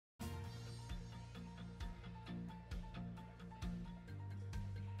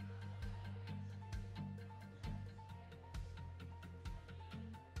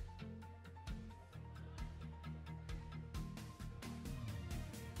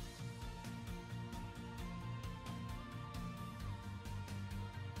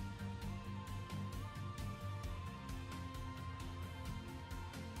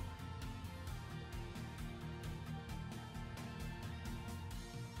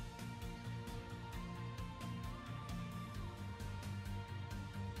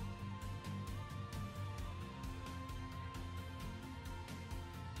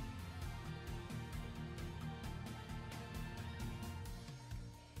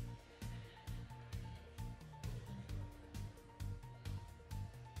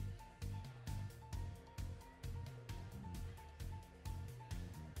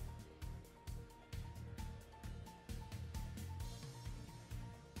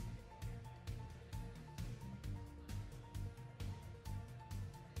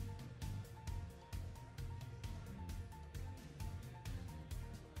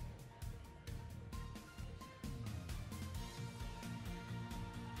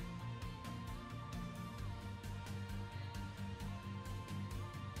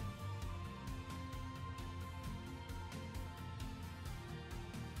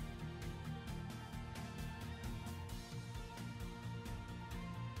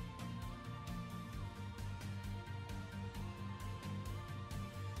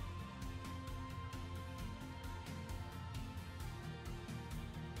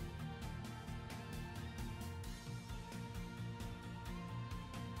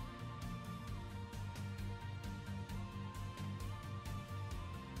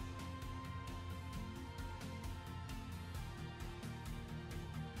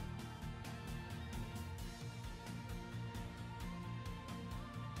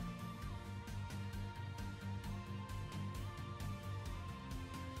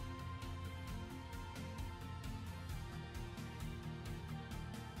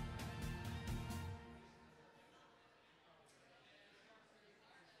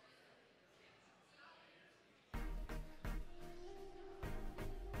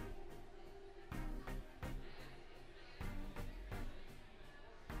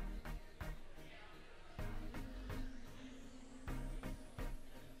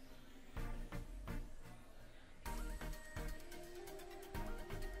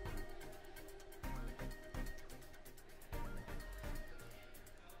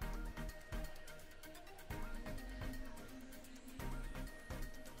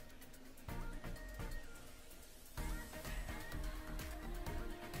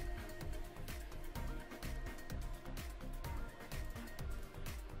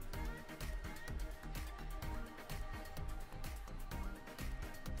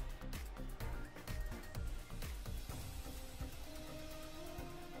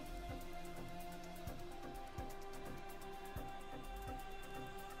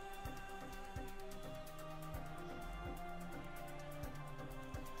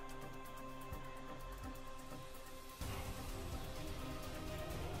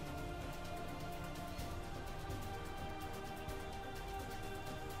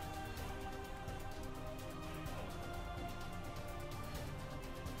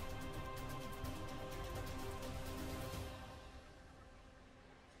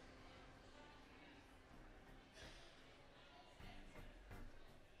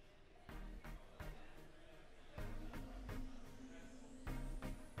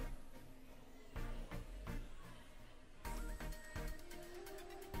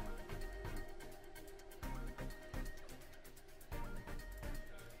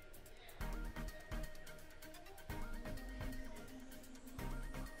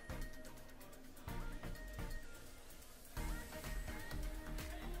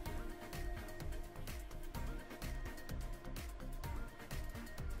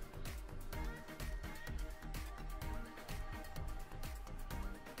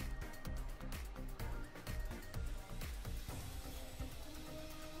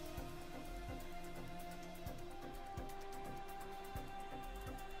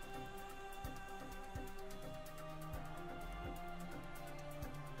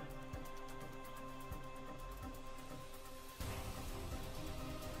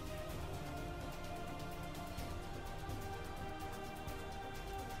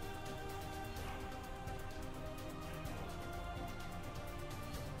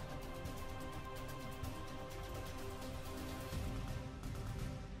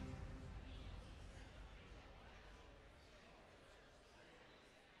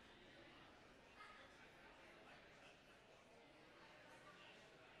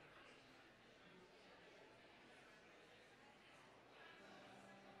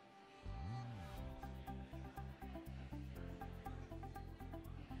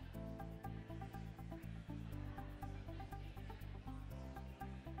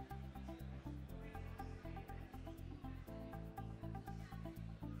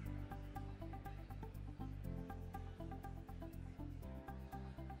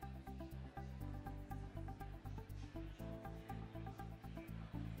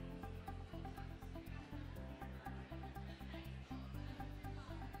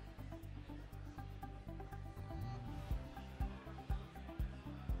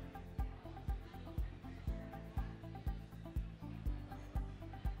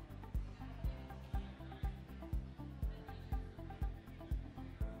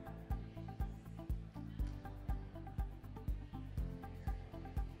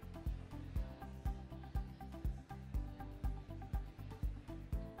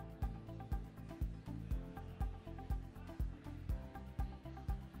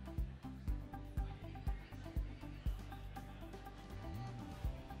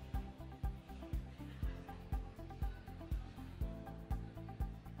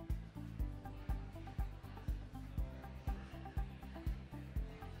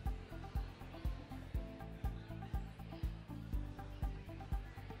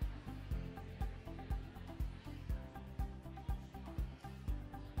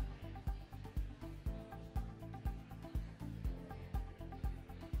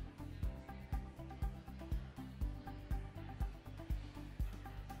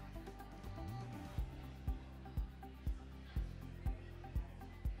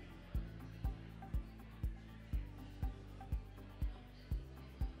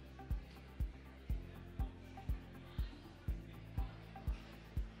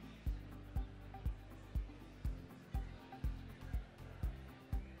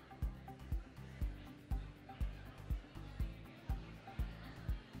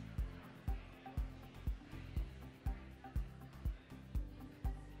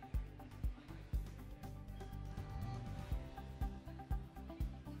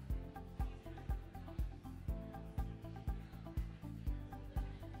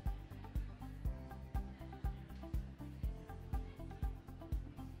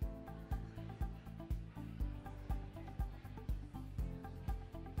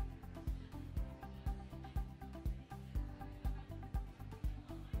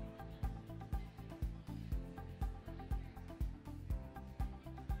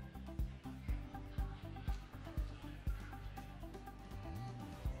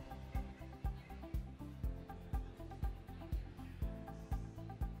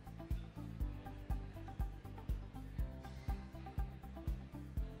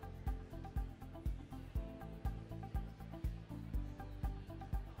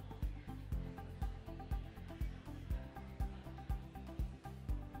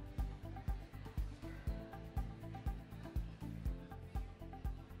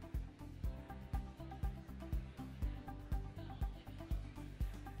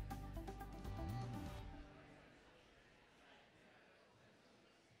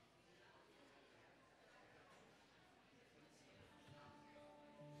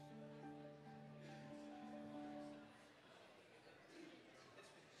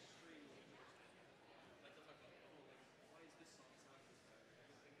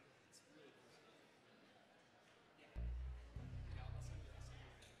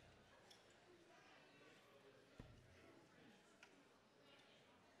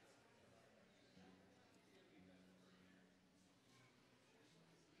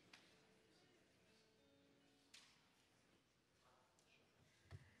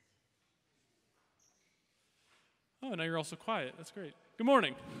Oh, now you're also quiet. That's great. Good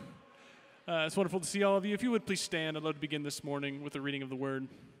morning. It's wonderful to see all of you. If you would please stand, I'd love to begin this morning with a reading of the Word.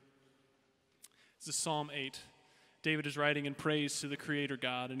 This is Psalm 8. David is writing in praise to the Creator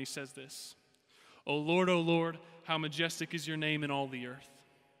God, and he says this: O Lord, how majestic is your name in all the earth.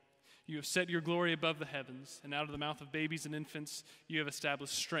 You have set your glory above the heavens, and out of the mouth of babies and infants you have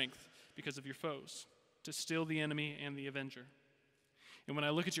established strength because of your foes, to still the enemy and the avenger. And when I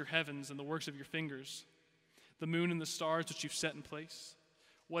look at your heavens and the works of your fingers, the moon and the stars which you've set in place,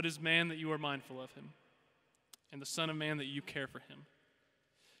 what is man that you are mindful of him, and the son of man that you care for him?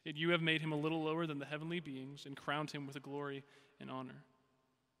 Yet you have made him a little lower than the heavenly beings and crowned him with glory and honor.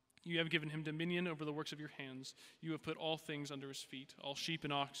 You have given him dominion over the works of your hands. You have put all things under his feet, all sheep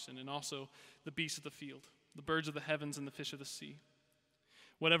and oxen, and also the beasts of the field, the birds of the heavens and the fish of the sea,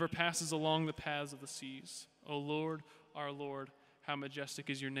 whatever passes along the paths of the seas. O Lord, our Lord, how majestic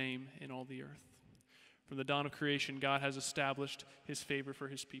is your name in all the earth. From the dawn of creation, God has established his favor for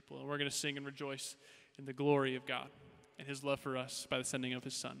his people. And we're going to sing and rejoice in the glory of God and his love for us by the sending of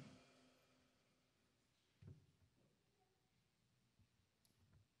his Son.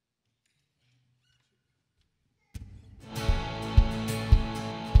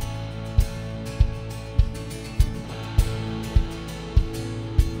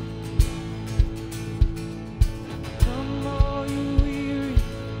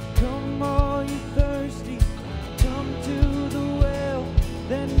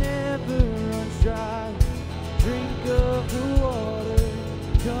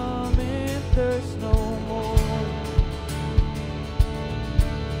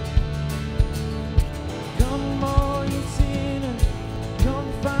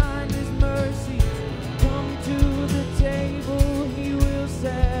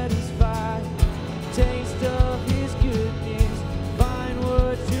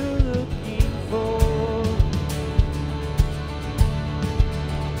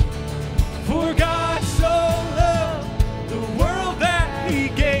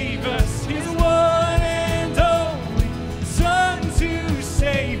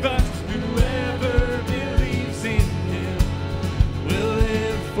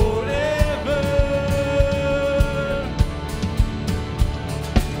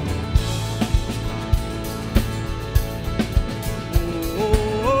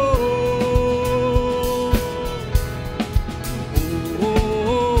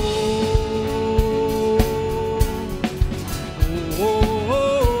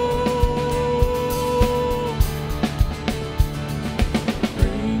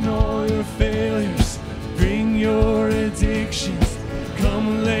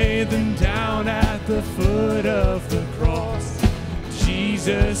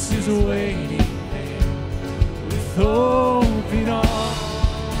 Jesus is waiting there with open arms.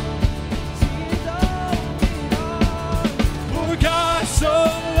 For God so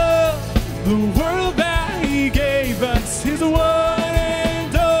loved the world that he gave us his one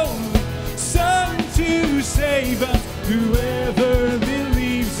and only Son to save us. Whoever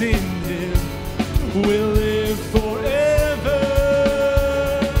believes in him will live forever.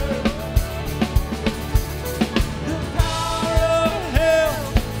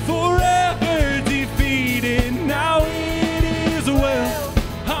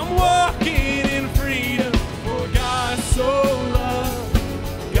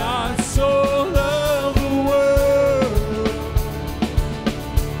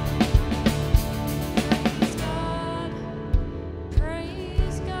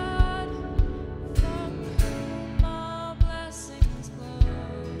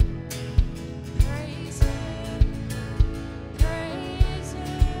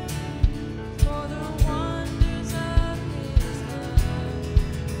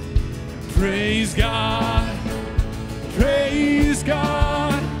 Praise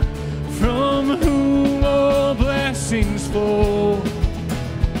God, from whom all blessings flow.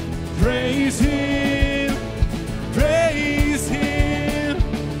 Praise him,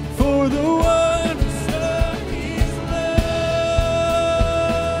 for the wonders of his love.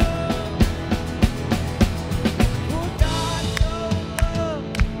 For God so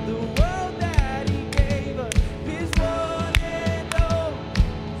loved the world that he gave us his one and only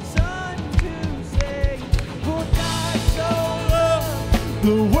Son to save. For God so loved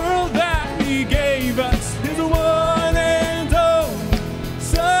the world that he gave us his one and only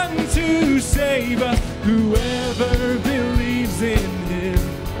Son to save us. Whoever believes in him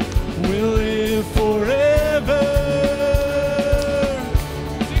will live forever.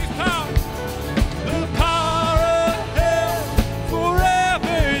 The power of hell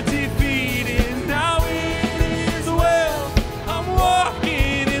forever defeated. Now it is well, I'm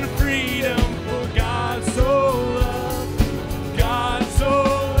walking in freedom. For God so loved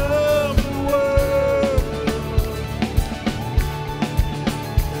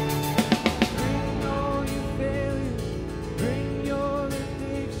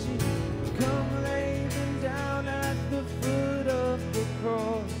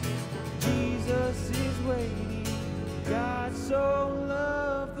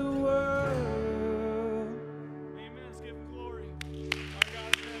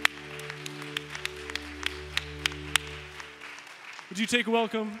you take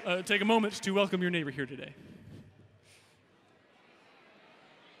a moment to welcome your neighbor here today?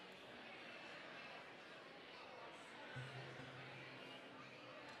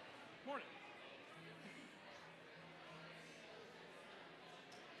 Morning.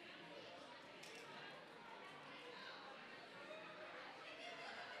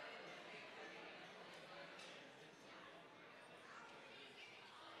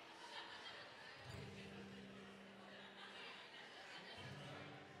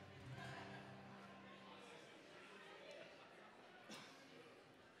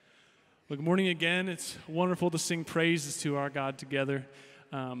 Well, good morning again. It's wonderful to sing praises to our God together.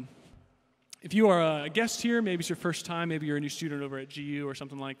 If you are a guest here, maybe it's your first time, maybe you're a new student over at GU or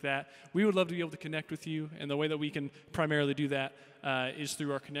something like that, we would love to be able to connect with you, and the way that we can primarily do that is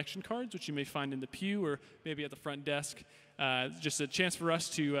through our connection cards, which you may find in the pew or maybe at the front desk. Just a chance for us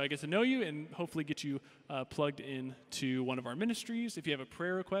to get to know you and hopefully get you plugged in to one of our ministries. If you have a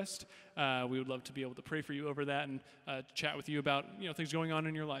prayer request, we would love to be able to pray for you over that and chat with you about things going on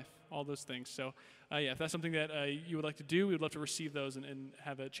in your life, all those things. So if that's something that you would like to do, we would love to receive those and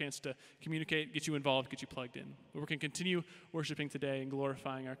have a chance to communicate, get you involved, get you plugged in. We can continue worshiping today and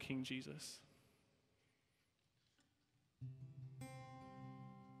glorifying our King Jesus.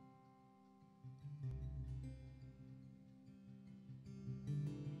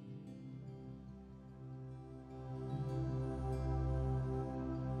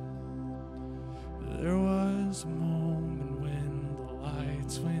 There was a moment when the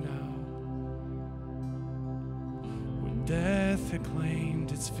lights went out, when death had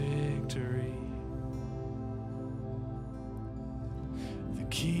claimed its victory. The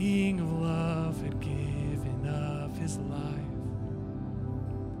King of love had given up his life,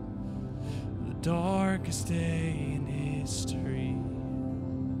 the darkest day in history.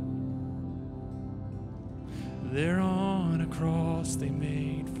 There on a cross they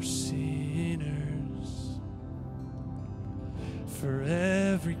made for sinners. For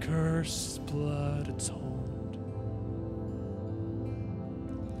every curse, his blood atoned.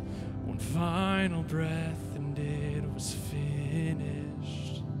 One final breath and it was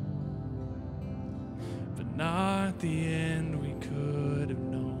finished. But not the end we could have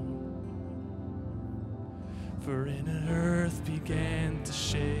known. For in earth began to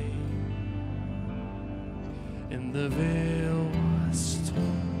shake, and the veil was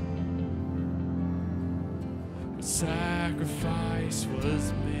torn. Sacrifice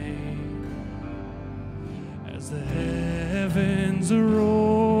was made as the heavens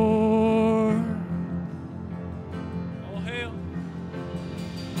roar. All hail.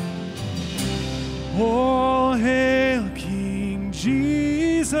 All hail King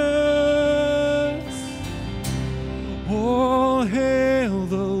Jesus. All hail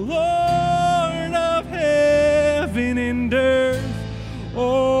the Lord of heaven and earth.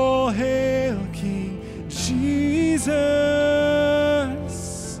 All hail King Jesus.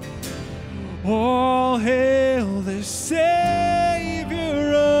 All hail the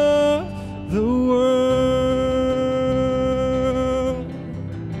Savior of the world.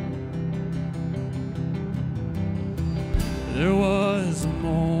 There was a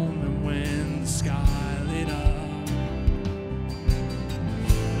moment when the sky lit up,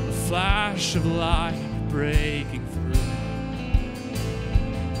 a flash of light breaking through.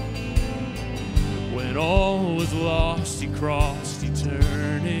 When all was lost, he crossed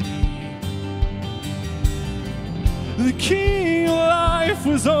eternity. The King of life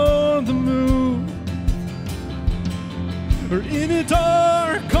was on the move, or in a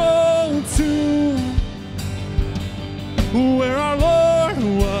dark cold tomb, where our Lord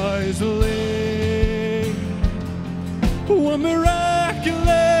was laid. What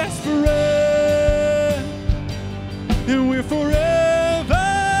miraculous bread, and we're forever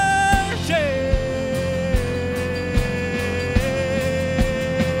changed.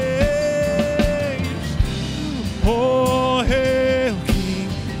 Oh, hail King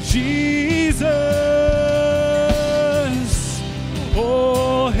Jesus.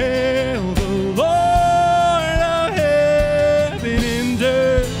 Oh, hail the Lord of heaven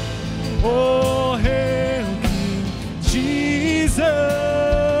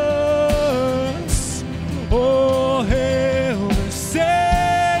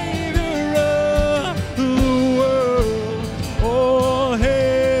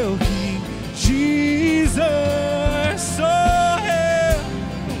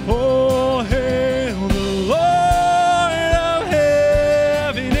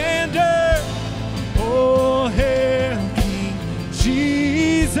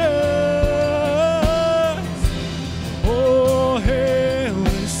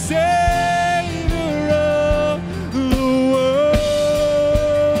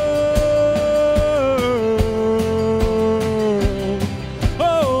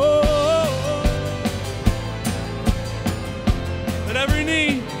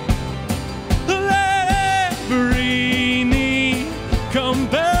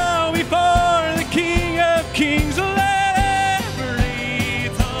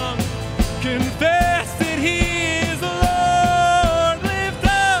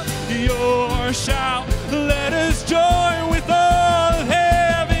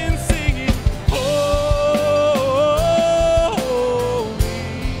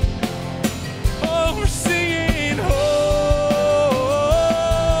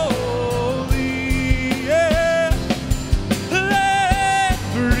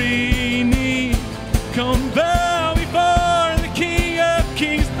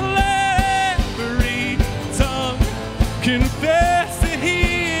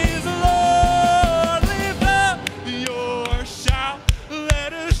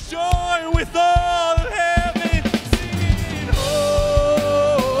with all of heaven singing,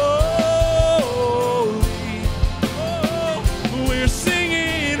 holy. Oh, we're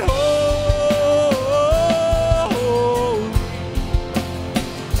singing, holy.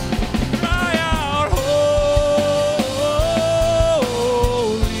 Cry out, holy.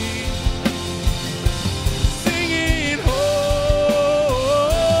 Singing, holy.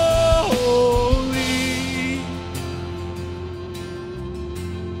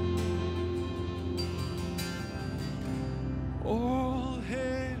 All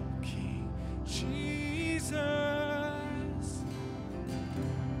hail King Jesus.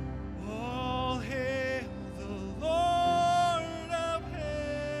 All hail the Lord of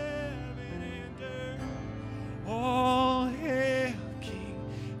heaven and earth. All hail King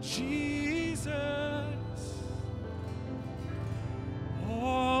Jesus.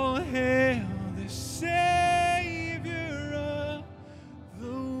 All hail the Savior of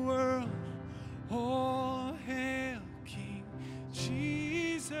the world. All hail King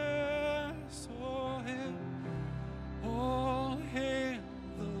Jesus. All hail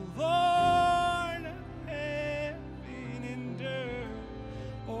the Lord of heaven and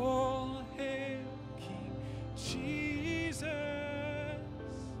earth. All hail King Jesus.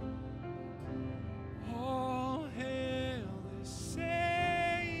 All hail the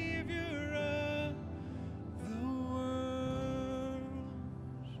Savior of the world.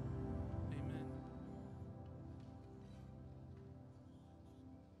 Amen.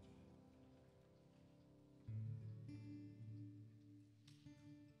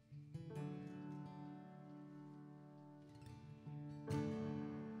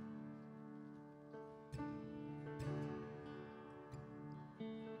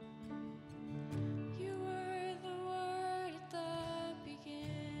 You were the Word at the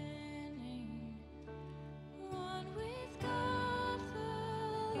beginning, one with God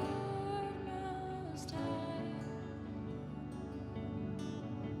the Lord Most High.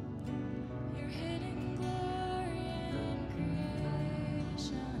 Your hidden glory in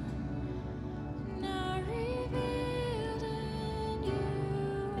creation, now revealed in you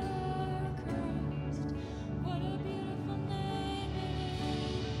are Christ. What a beautiful name it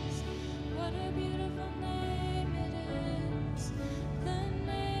is. What a beautiful name it is. The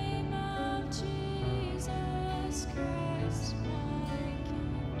name of Jesus Christ, my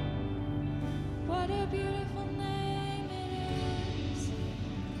King. What a beautiful name it is.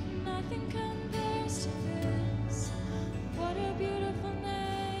 Nothing compares to this. What a beautiful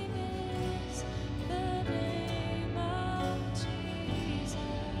name it is. The name of Jesus.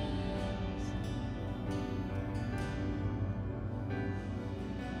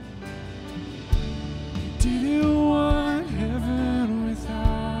 Didn't want heaven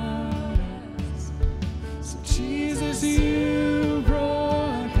without us. So Jesus, you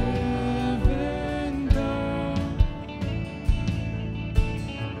brought heaven down.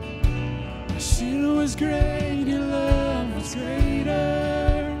 My sin was great, your love was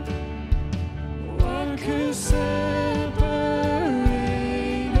greater. What could separate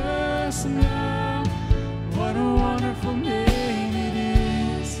us now? What a wonderful name it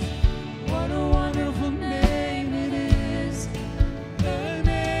is. What a wonderful name it is. The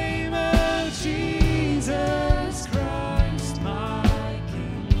name of Jesus Christ, my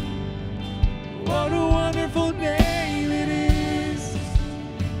King. What a wonderful name it is.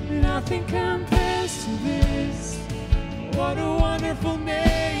 Nothing compares to this. What a wonderful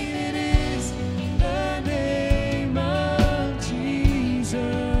name it is. The name of Jesus.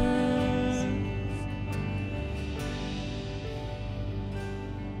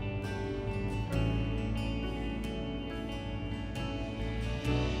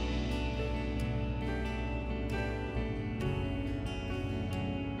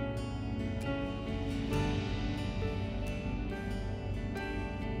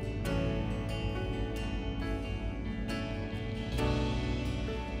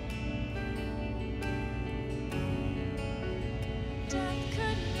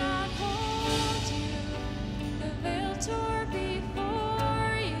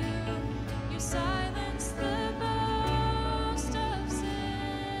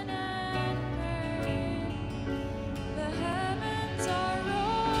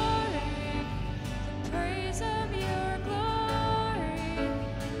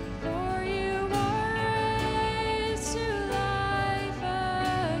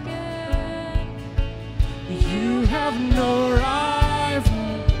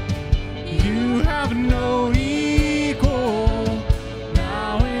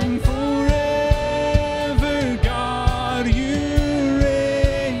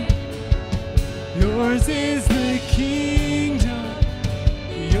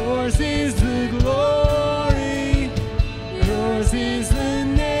 is the glory. Yours is the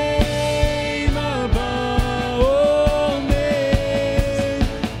name above all names.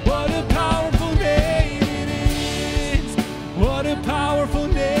 What a powerful name it is. What a powerful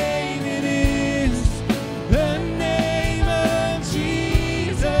name it is. The name of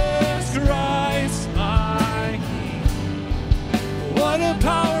Jesus Christ, my King. What a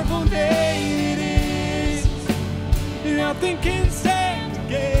powerful name it is. Nothing can stand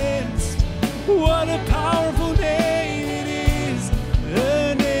against. What a powerful name it is.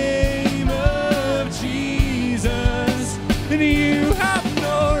 The name of Jesus. And you have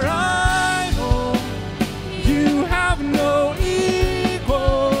no rival. You have no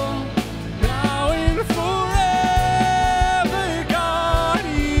equal. Now and forever, God,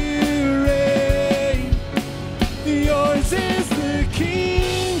 you reign. Yours is the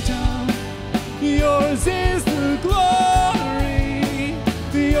kingdom. Yours is the glory.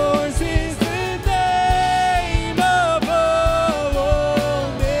 Yours is the name above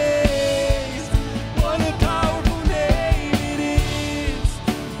all names. What a powerful name it is.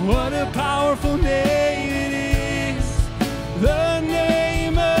 What a powerful name it is. The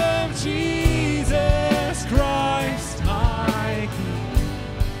name of Jesus Christ, my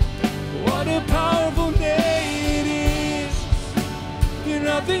King. What a powerful name it is.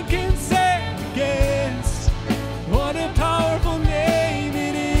 Nothing can stand against. What a powerful name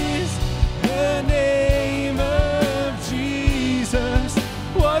it is. The name of Jesus.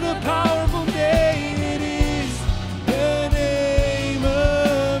 What a powerful name it is. The name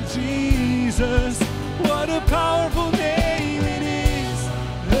of Jesus. What a powerful name it is.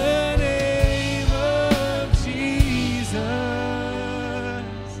 The name of Jesus.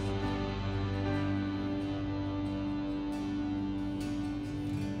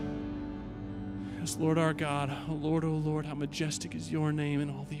 Yes, Lord our God, oh Lord, how majestic is your name in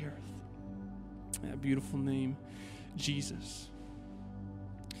all the earth. That beautiful name, Jesus,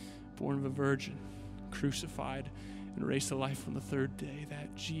 born of a virgin, crucified, and raised to life on the third day.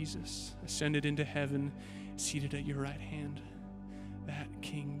 That Jesus ascended into heaven, seated at your right hand. That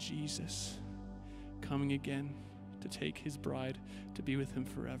King Jesus coming again to take his bride to be with him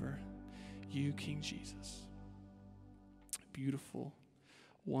forever. You, King Jesus. Beautiful,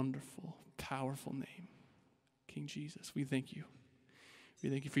 wonderful, powerful name. King Jesus, we thank you. We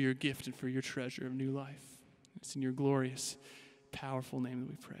thank you for your gift and for your treasure of new life. It's in your glorious, powerful name that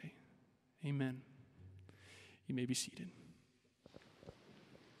we pray. Amen. You may be seated.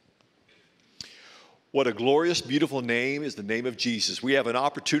 What a glorious, beautiful name is the name of Jesus. We have an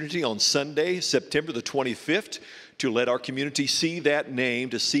opportunity on Sunday, September the 25th, to let our community see that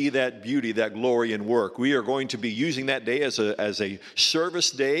name, to see that beauty, that glory and work. We are going to be using that day as a service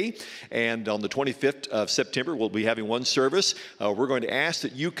day, and on the 25th of September, we'll be having one service. We're going to ask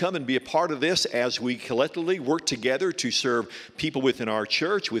that you come and be a part of this as we collectively work together to serve people within our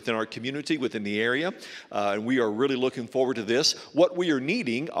church, within our community, within the area, and we are really looking forward to this. What we are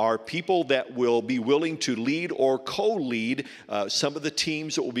needing are people that will be willing to lead or co-lead some of the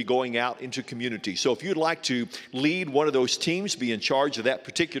teams that will be going out into community. So if you'd like to lead one of those teams, be in charge of that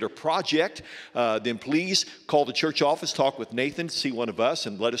particular project, then please call the church office, talk with Nathan, see one of us,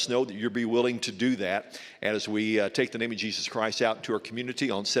 and let us know that you'll be willing to do that as we take the name of Jesus Christ out to our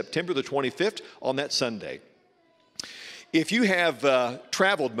community on September the 25th on that Sunday. If you have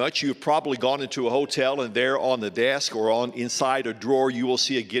traveled much, you've probably gone into a hotel, and there on the desk or inside a drawer, you will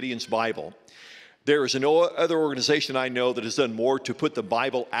see a Gideon's Bible. There is no other organization I know that has done more to put the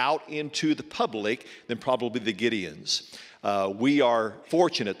Bible out into the public than probably the Gideons. We are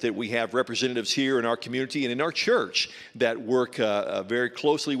fortunate that we have representatives here in our community and in our church that work very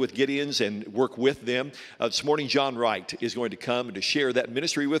closely with Gideons and work with them. This morning, John Wright is going to come and to share that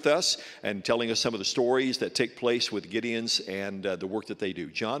ministry with us and telling us some of the stories that take place with Gideons and the work that they do.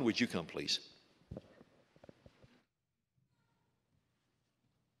 John, would you come, please?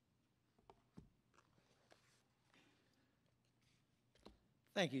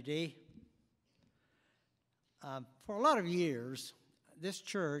 Thank you, Dee. For a lot of years, this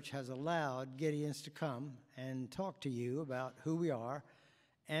church has allowed Gideons to come and talk to you about who we are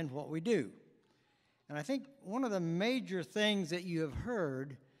and what we do. And I think one of the major things that you have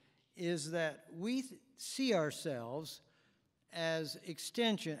heard is that we see ourselves as an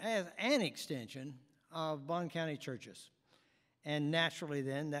extension of Bond County churches. And naturally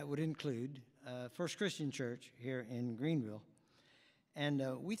then, that would include First Christian Church here in Greenville. And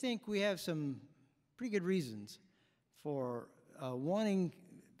we think we have some pretty good reasons for wanting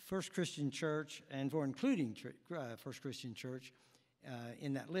First Christian Church and for including First Christian Church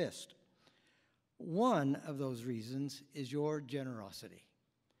in that list. One of those reasons is your generosity.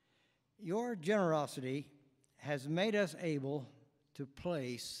 Your generosity has made us able to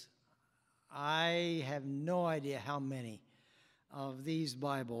place, I have no idea how many of these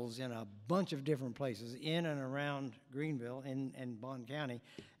Bibles in a bunch of different places in and around Greenville and Bond County,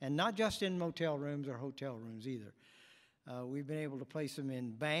 and not just in motel rooms or hotel rooms either. We've been able to place them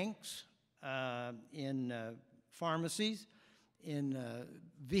in banks, in pharmacies, in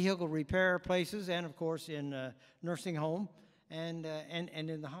vehicle repair places, and of course in nursing home and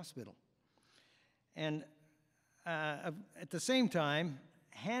in the hospital. And at the same time,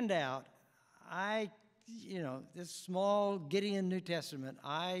 hand out, this small Gideon New Testament,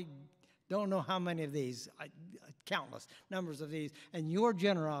 I don't know how many of these, countless numbers of these, and your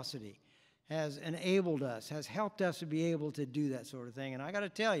generosity has enabled us, has helped us to be able to do that sort of thing. And I got to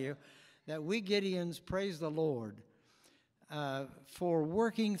tell you that we Gideons praise the Lord for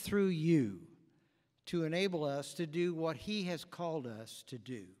working through you to enable us to do what he has called us to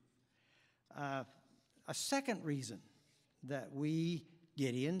do. A second reason that we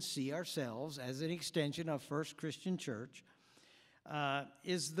Gideons see ourselves as an extension of First Christian Church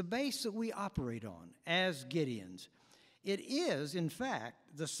is the base that we operate on as Gideons. It is, in fact,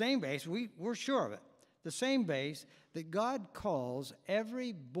 the same base, we're sure of it, the same base that God calls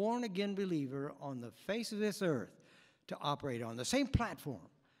every born-again believer on the face of this earth to operate on, the same platform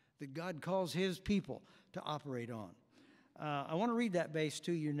that God calls his people to operate on. I want to read that base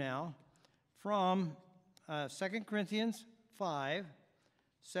to you now from 2 Corinthians 5,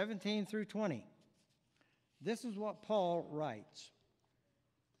 17 through 20. This is what Paul writes.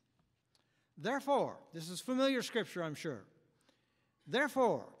 Therefore, this is familiar scripture, I'm sure.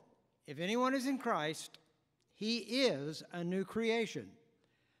 Therefore, if anyone is in Christ, he is a new creation.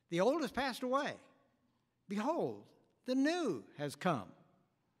 The old has passed away. Behold, the new has come.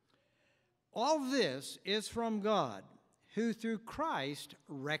 All this is from God, who through Christ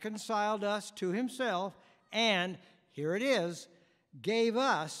reconciled us to himself, and, here it is, gave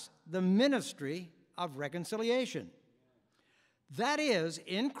us the ministry of reconciliation. That is,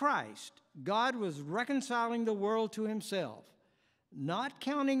 in Christ, God was reconciling the world to himself, not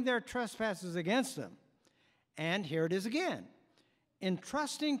counting their trespasses against them. And here it is again,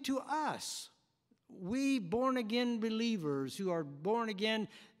 entrusting to us, we born-again believers who are born-again,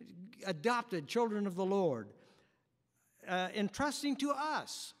 adopted children of the Lord, entrusting to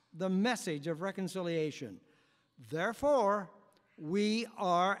us the message of reconciliation. Therefore, we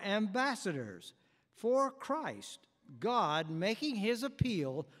are ambassadors for Christ, God making his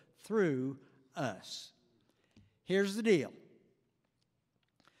appeal through us. Here's the deal.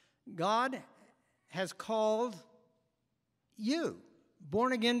 God has called you,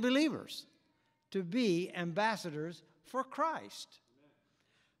 born-again believers, to be ambassadors for Christ.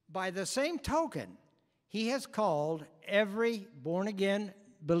 By the same token, he has called every born-again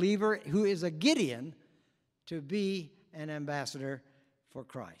believer who is a Gideon to be an ambassador for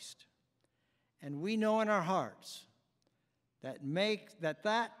Christ. And we know in our hearts that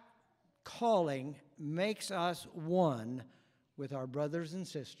that calling makes us one with our brothers and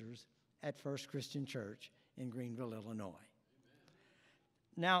sisters at First Christian Church in Greenville, Illinois.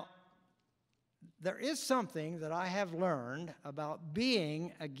 Now, there is something that I have learned about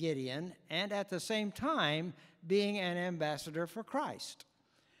being a Gideon and at the same time being an ambassador for Christ.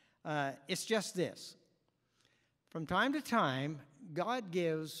 It's just this. From time to time, God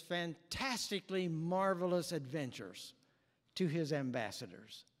gives fantastically marvelous adventures to his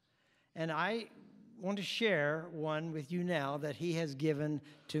ambassadors. And I want to share one with you now that he has given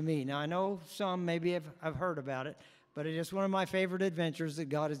to me. Now, I know some maybe have heard about it, but it is one of my favorite adventures that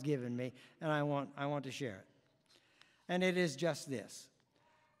God has given me, and I want to share it. And it is just this.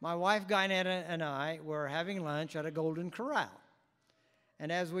 My wife, Guynetta, and I were having lunch at a Golden Corral.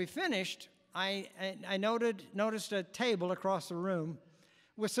 And as we finished, I noticed a table across the room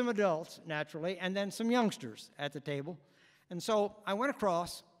with some adults, naturally, and then some youngsters at the table. And so I went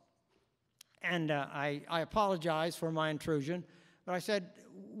across, and I apologized for my intrusion, but I said,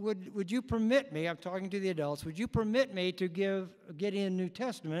 would you permit me, I'm talking to the adults, would you permit me to give Gideon New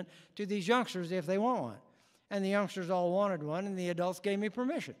Testament to these youngsters if they want one? And the youngsters all wanted one, and the adults gave me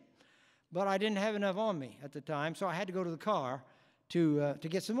permission. But I didn't have enough on me at the time, so I had to go to the car to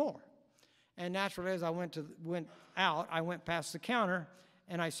get some more. And naturally, as I went out, I went past the counter,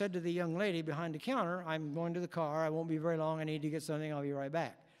 and I said to the young lady behind the counter, I'm going to the car, I won't be very long, I need to get something, I'll be right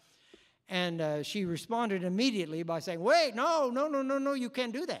back. And she responded immediately by saying, wait, no, you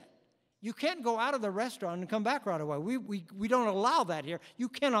can't do that. You can't go out of the restaurant and come back right away. We don't allow that here. You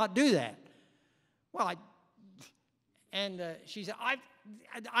cannot do that. Well, she said,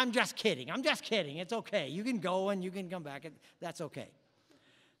 I'm just kidding. It's okay. You can go and you can come back. That's okay.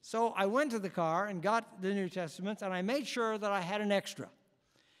 So I went to the car and got the New Testaments, and I made sure that I had an extra.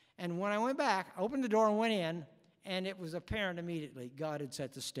 And when I went back, I opened the door and went in, and it was apparent immediately God had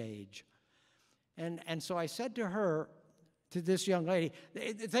set the stage. And so I said to her, to this young lady,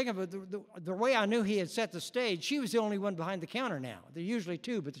 think of it, the way I knew he had set the stage, she was the only one behind the counter now. There are usually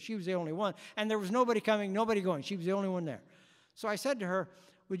two, but she was the only one. And there was nobody coming, nobody going. She was the only one there. So I said to her,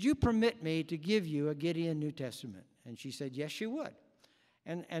 would you permit me to give you a Gideon New Testament? And she said, yes, she would.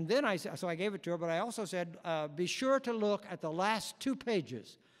 And then I gave it to her, but I also said, be sure to look at the last 2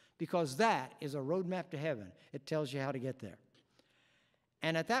 pages, because that is a roadmap to heaven. It tells you how to get there.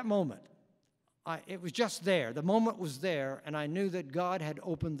 And at that moment, it was just there. The moment was there, and I knew that God had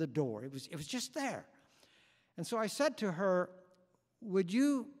opened the door. It was just there. And so I said to her, would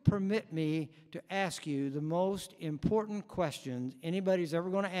you permit me to ask you the most important questions anybody's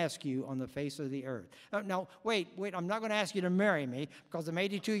ever going to ask you on the face of the earth? Now, wait, I'm not going to ask you to marry me because I'm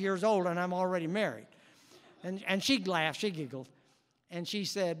 82 years old and I'm already married. And she laughed, she giggled, and she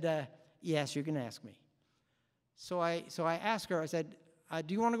said, yes, you can ask me. So I asked her, I said,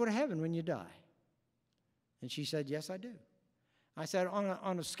 do you want to go to heaven when you die? And she said, yes, I do. I said,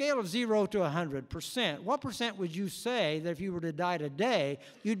 on a scale of 0 to 100%, what percent would you say that if you were to die today,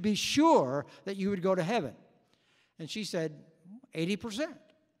 you'd be sure that you would go to heaven? And she said, 80%.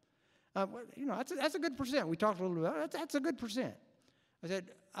 That's a good percent. We talked a little bit about it. That's a good percent. I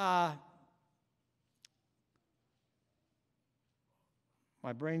said,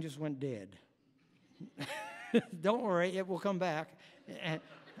 my brain just went dead. Don't worry, it will come back.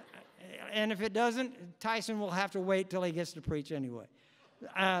 And if it doesn't, Tyson will have to wait till he gets to preach anyway.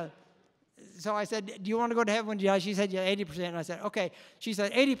 So I said, do you want to go to heaven when you die? She said, yeah, 80%. And I said, okay. She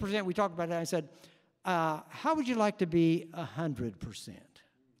said, 80%. We talked about that. I said, how would you like to be 100%?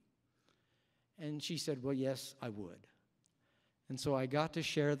 And she said, well, yes, I would. And so I got to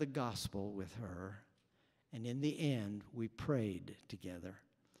share the gospel with her. And in the end, we prayed together.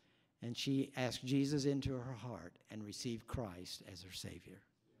 And she asked Jesus into her heart and received Christ as her Savior.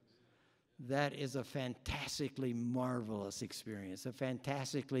 That is a fantastically marvelous experience, a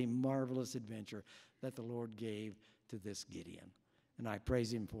fantastically marvelous adventure that the Lord gave to this Gideon. And I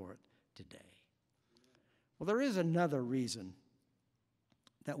praise him for it today. Well, there is another reason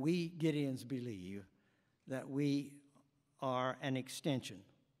that we Gideons believe that we are an extension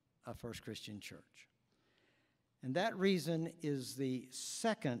of First Christian Church. And that reason is the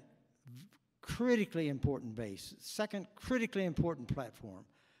second critically important base, second critically important platform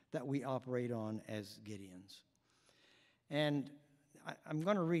that we operate on as Gideons. And I'm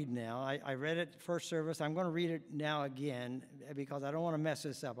going to read now. I read it first service. I'm going to read it now again because I don't want to mess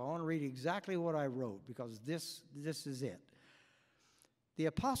this up. I want to read exactly what I wrote because this is it. The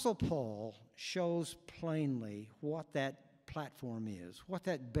Apostle Paul shows plainly what that platform is, what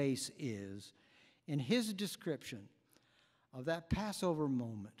that base is, in his description of that Passover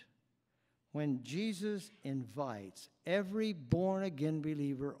moment when Jesus invites every born-again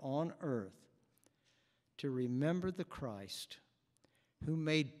believer on earth to remember the Christ who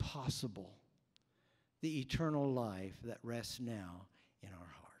made possible the eternal life that rests now in our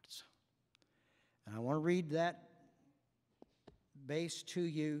hearts. And I want to read that base to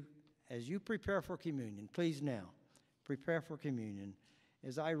you as you prepare for communion. Please now, prepare for communion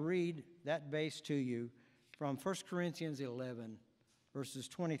as I read that base to you from 1 Corinthians 11, verses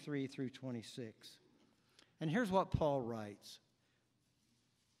 23 through 26. And here's what Paul writes.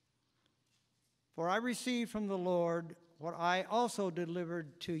 For I received from the Lord what I also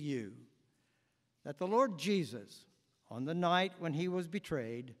delivered to you, that the Lord Jesus, on the night when he was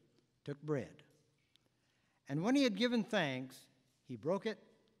betrayed, took bread. And when he had given thanks, he broke it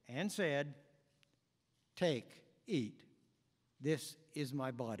and said, take, eat. This is my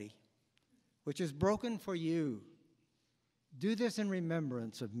body, which is broken for you. Do this in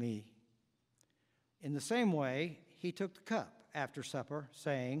remembrance of me. In the same way, he took the cup after supper,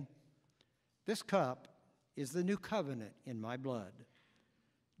 saying, this cup is the new covenant in my blood.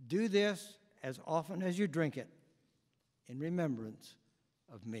 Do this as often as you drink it in remembrance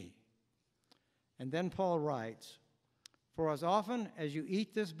of me. And then Paul writes, for as often as you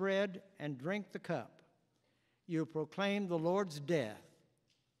eat this bread and drink the cup, you proclaim the Lord's death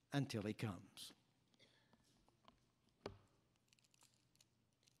until he comes.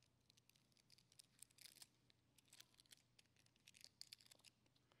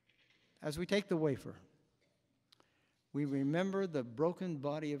 As we take the wafer, we remember the broken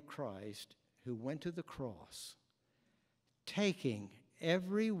body of Christ who went to the cross, taking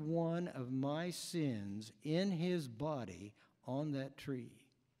every one of my sins in his body on that tree.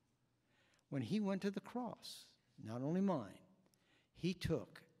 When he went to the cross, not only mine, he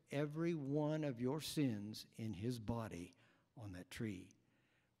took every one of your sins in his body on that tree.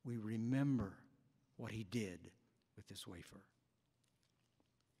 We remember what he did with this wafer.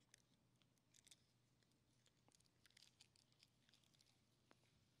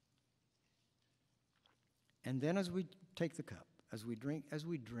 And then as we take the cup, as we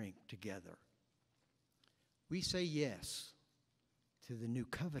drink together, we say yes to the new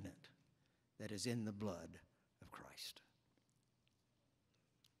covenant that is in the blood of Christ.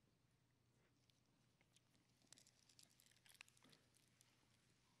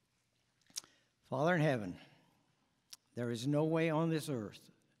 Father in heaven, there is no way on this earth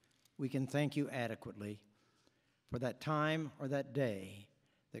we can thank you adequately for that time or that day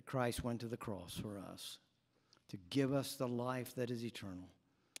that Christ went to the cross for us to give us the life that is eternal.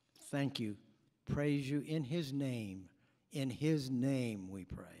 Thank you. Praise you in his name. In his name we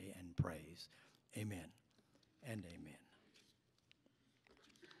pray and praise. Amen and amen.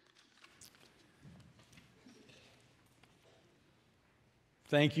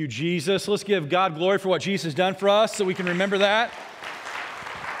 Thank you, Jesus. Let's give God glory for what Jesus has done for us so we can remember that.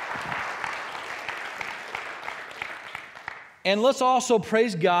 And let's also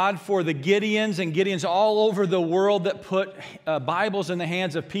praise God for the Gideons and Gideons all over the world that put Bibles in the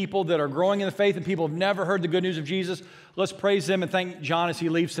hands of people that are growing in the faith and people have never heard the good news of Jesus. Let's praise them and thank John as he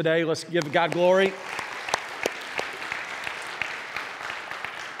leaves today. Let's give God glory.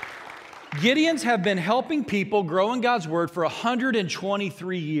 Gideons have been helping people grow in God's Word for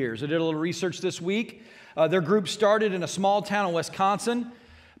 123 years. I did a little research this week. Their group started in a small town in Wisconsin.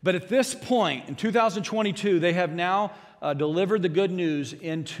 But at this point, in 2022, they have now delivered the good news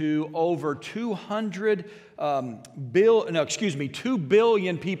into over 2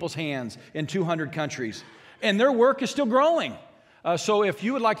 billion people's hands in 200 countries. And their work is still growing. So if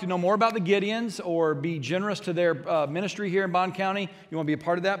you would like to know more about the Gideons or be generous to their ministry here in Bond County, you want to be a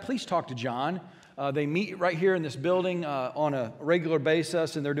part of that, please talk to John. They meet right here in this building on a regular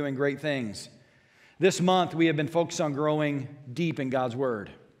basis, and they're doing great things. This month, we have been focused on growing deep in God's Word.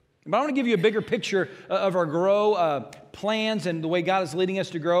 But I want to give you a bigger picture of our grow plans and the way God is leading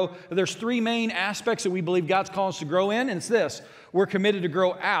us to grow. There's 3 main aspects that we believe God's called us to grow in, and it's this. We're committed to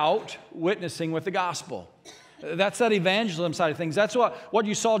grow out witnessing with the gospel. That's that evangelism side of things. That's what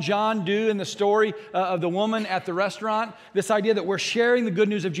you saw John do in the story of the woman at the restaurant. This idea that we're sharing the good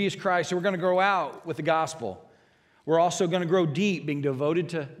news of Jesus Christ, so we're going to grow out with the gospel. We're also going to grow deep, being devoted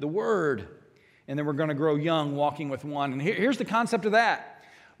to the Word. And then we're going to grow young, walking with one. And here's the concept of that.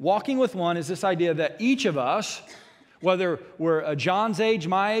 Walking with one is this idea that each of us, whether we're John's age,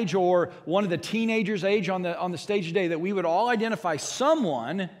 my age, or one of the teenagers' age on the stage today, that we would all identify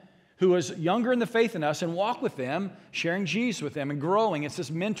someone who is younger in the faith than us and walk with them, sharing Jesus with them and growing. It's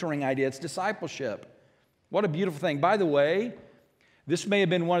this mentoring idea. It's discipleship. What a beautiful thing. By the way, this may have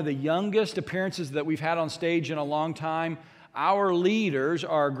been one of the youngest appearances that we've had on stage in a long time. Our leaders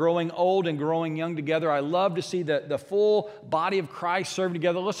are growing old and growing young together. I love to see the full body of Christ serving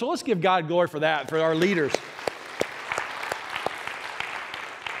together. So let's give God glory for that, for our leaders.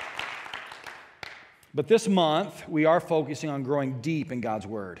 But this month, we are focusing on growing deep in God's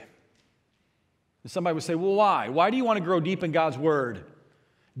Word. And somebody would say, well, why? Why do you want to grow deep in God's Word?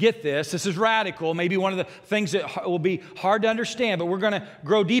 Get this. This is radical. Maybe one of the things that will be hard to understand, but we're going to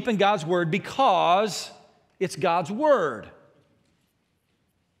grow deep in God's Word because it's God's Word.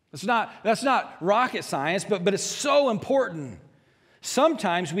 That's not rocket science, but it's so important.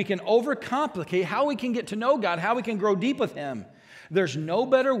 Sometimes we can overcomplicate how we can get to know God, how we can grow deep with Him. There's no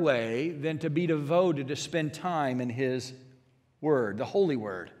better way than to be devoted to spend time in His Word, the Holy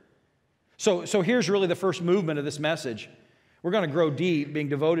Word. So here's really the first movement of this message. We're going to grow deep, being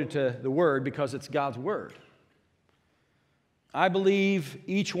devoted to the Word because it's God's Word. I believe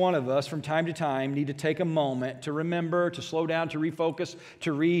each one of us from time to time need to take a moment to remember, to slow down, to refocus,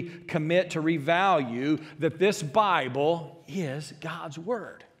 to recommit, to revalue that this Bible is God's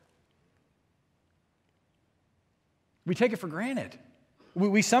Word. We take it for granted.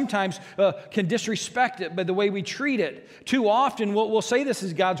 We sometimes can disrespect it by the way we treat it. Too often we'll say this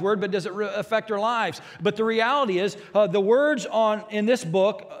is God's Word, but does it affect our lives? But the reality is the words in this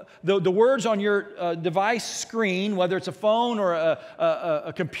book, the words on your device screen, whether it's a phone or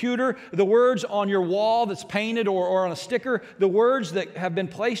a computer, the words on your wall that's painted or on a sticker, the words that have been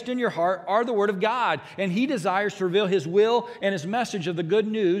placed in your heart are the Word of God. And He desires to reveal His will and His message of the good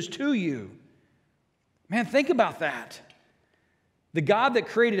news to you. Man, think about that. The God that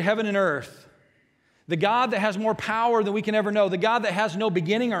created heaven and earth, the God that has more power than we can ever know, the God that has no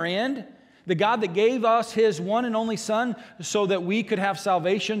beginning or end, the God that gave us His one and only Son so that we could have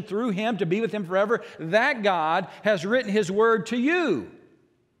salvation through Him to be with Him forever, that God has written His Word to you.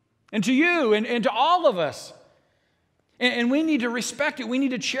 and to you and to all of us. And we need to respect it. We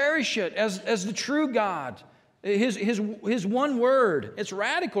need to cherish it as the true God, His one word. It's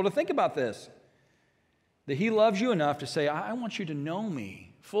radical to think about this, that He loves you enough to say, I want you to know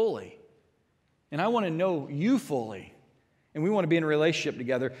me fully, and I want to know you fully. And we want to be in a relationship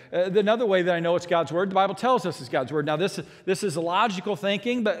together. Another way that I know it's God's Word, the Bible tells us it's God's Word. Now, this is logical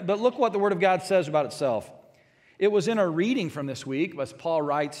thinking, but look what the Word of God says about itself. It was in our reading from this week, as Paul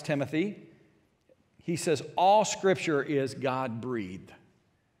writes Timothy. He says, all Scripture is God-breathed.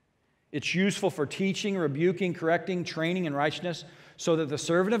 It's useful for teaching, rebuking, correcting, training in righteousness, so that the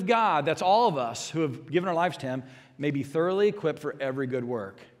servant of God, that's all of us who have given our lives to Him, may be thoroughly equipped for every good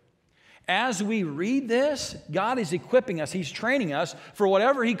work. As we read this, God is equipping us. He's training us for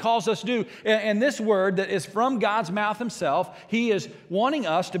whatever He calls us to do. And this word that is from God's mouth Himself, He is wanting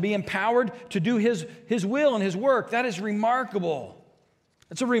us to be empowered to do His will and His work. That is remarkable.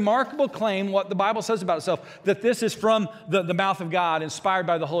 It's a remarkable claim, what the Bible says about itself, that this is from the mouth of God, inspired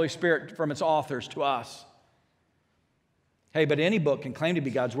by the Holy Spirit from its authors to us. Hey, but any book can claim to be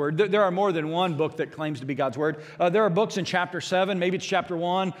God's Word. There are more than one book that claims to be God's Word. There are books in chapter 7, maybe it's chapter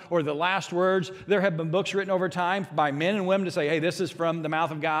 1, or the last words. There have been books written over time by men and women to say, hey, this is from the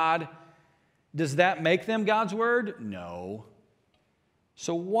mouth of God. Does that make them God's Word? No.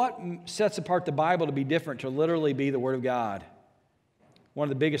 So what sets apart the Bible to be different, to literally be the Word of God? One of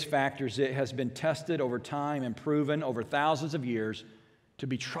the biggest factors, it has been tested over time and proven over thousands of years to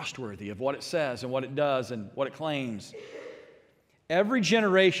be trustworthy of what it says and what it does and what it claims. Every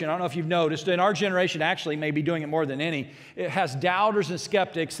generation, I don't know if you've noticed, and our generation actually may be doing it more than any, it has doubters and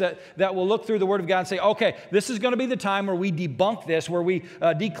skeptics that will look through the Word of God and say, okay, this is going to be the time where we debunk this, where we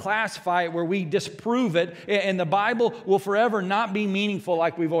declassify it, where we disprove it, and the Bible will forever not be meaningful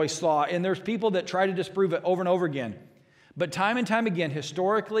like we've always thought. And there's people that try to disprove it over and over again. But time and time again,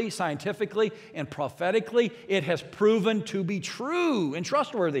 historically, scientifically, and prophetically, it has proven to be true and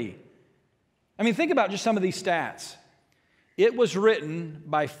trustworthy. I mean, think about just some of these stats. It was written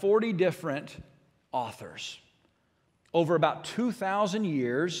by 40 different authors over about 2,000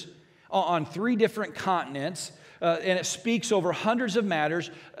 years on 3 different continents, and it speaks over hundreds of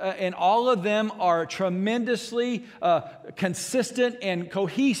matters, and all of them are tremendously consistent and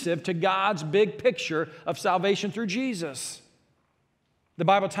cohesive to God's big picture of salvation through Jesus. The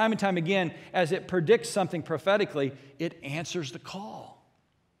Bible, time and time again, as it predicts something prophetically, it answers the call.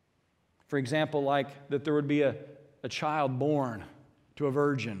 For example, like that there would be a child born to a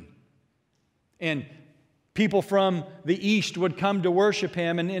virgin. And people from the east would come to worship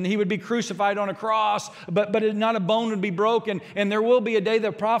him, and he would be crucified on a cross, but not a bone would be broken. And there will be a day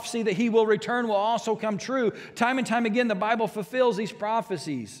the prophecy that he will return will also come true. Time and time again, the Bible fulfills these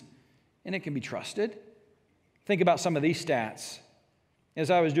prophecies, and it can be trusted. Think about some of these stats.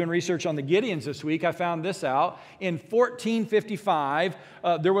 As I was doing research on the Gideons this week, I found this out. In 1455,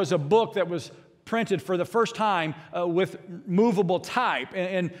 there was a book that was printed for the first time with movable type.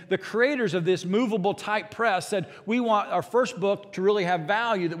 And the creators of this movable type press said, we want our first book to really have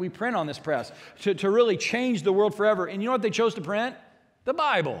value that we print on this press, to really change the world forever. And you know what they chose to print? The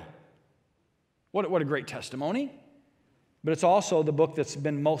Bible. What a great testimony. But it's also the book that's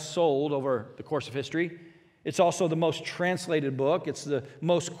been most sold over the course of history. It's also the most translated book. It's the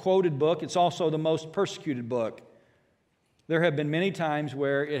most quoted book. It's also the most persecuted book. There have been many times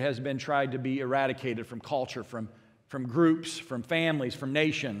where it has been tried to be eradicated from culture, from groups, from families, from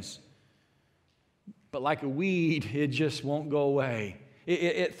nations. But like a weed, it just won't go away.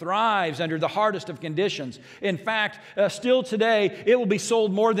 It thrives under the hardest of conditions. In fact, still today, it will be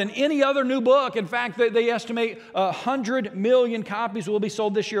sold more than any other new book. In fact, they estimate 100 million copies will be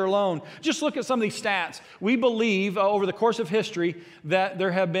sold this year alone. Just look at some of these stats. We believe over the course of history that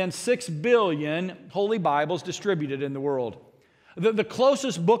there have been 6 billion Holy Bibles distributed in the world. The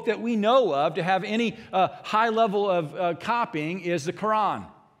closest book that we know of to have any high level of copying is the Quran,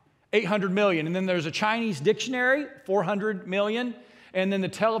 800 million. And then there's a Chinese dictionary, 400 million. And then the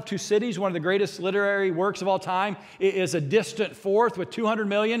Tale of Two Cities, one of the greatest literary works of all time, is a distant fourth with 200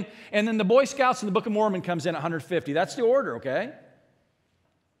 million. And then the Boy Scouts and the Book of Mormon comes in at 150. That's the order, okay?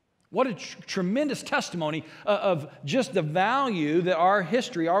 What a tremendous testimony of just the value that our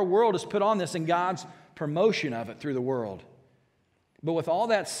history, our world has put on this and God's promotion of it through the world. But with all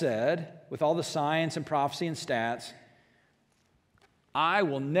that said, with all the science and prophecy and stats, I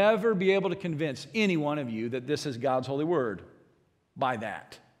will never be able to convince any one of you that this is God's holy word by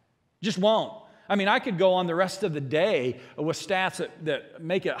that. Just won't. I mean, I could go on the rest of the day with stats that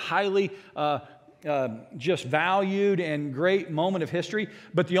make it highly just valued and great moment of history,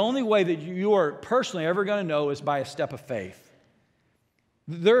 but the only way that you are personally ever going to know is by a step of faith.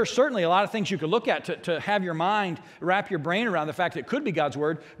 There are certainly a lot of things you could look at to have your mind wrap your brain around the fact that it could be God's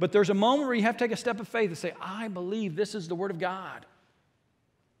Word, but there's a moment where you have to take a step of faith and say, I believe this is the Word of God.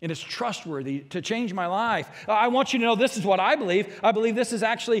 And it's trustworthy to change my life. I want you to know this is what I believe. I believe this is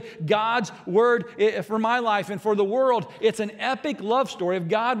actually God's Word for my life and for the world. It's an epic love story of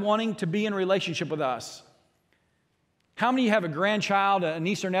God wanting to be in relationship with us. How many of you have a grandchild, a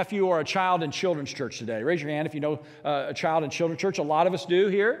niece or nephew, or a child in children's church today? Raise your hand if you know a child in children's church. A lot of us do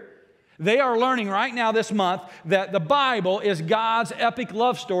here. They are learning right now this month that the Bible is God's epic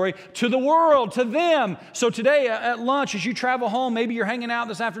love story to the world, to them. So today at lunch, as you travel home, maybe you're hanging out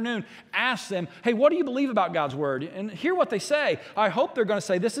this afternoon, ask them, hey, what do you believe about God's Word? And hear what they say. I hope they're going to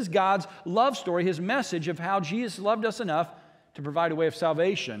say this is God's love story, His message of how Jesus loved us enough to provide a way of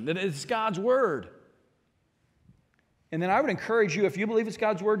salvation, that it's God's Word. And then I would encourage you, if you believe it's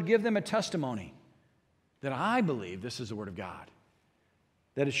God's Word, give them a testimony that I believe this is the Word of God,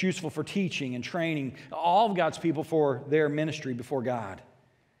 that it's useful for teaching and training all of God's people for their ministry before God.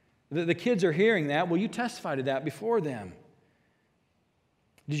 The kids are hearing that. Will you testify to that before them?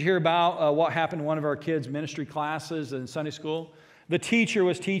 Did you hear about what happened in one of our kids' ministry classes in Sunday school? The teacher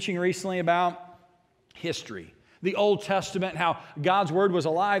was teaching recently about history, the Old Testament, how God's Word was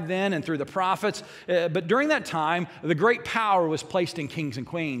alive then and through the prophets. But during that time, the great power was placed in kings and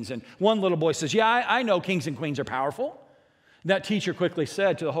queens. And one little boy says, yeah, I know kings and queens are powerful. That teacher quickly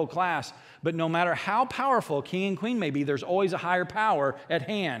said to the whole class, but no matter how powerful a king and queen may be, there's always a higher power at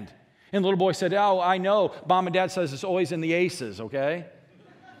hand. And the little boy said, oh, I know. Mom and Dad says it's always in the aces, okay?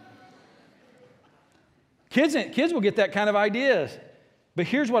 Kids will get that kind of ideas. But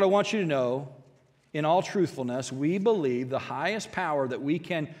here's what I want you to know. In all truthfulness, we believe the highest power that we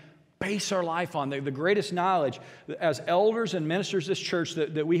can base our life on, the greatest knowledge as elders and ministers of this church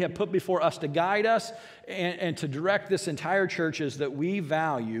that we have put before us to guide us and to direct this entire church is that we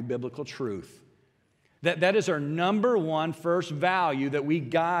value biblical truth. That is our number one first value that we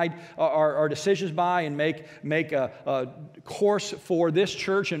guide our decisions by and make a course for this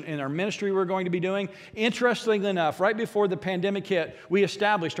church and our ministry we're going to be doing. Interestingly enough, right before the pandemic hit, we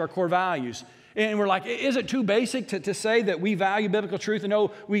established our core values. And we're like, is it too basic to say that we value biblical truth? And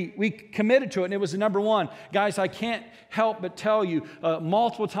no, we committed to it, and it was the number one. Guys, I can't help but tell you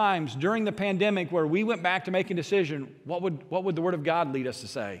multiple times during the pandemic where we went back to make a decision, what would the Word of God lead us to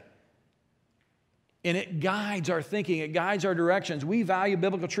say? And it guides our thinking. It guides our directions. We value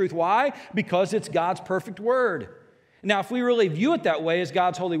biblical truth. Why? Because it's God's perfect Word. Now, if we really view it that way as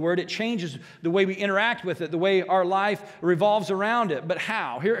God's holy Word, it changes the way we interact with it, the way our life revolves around it. But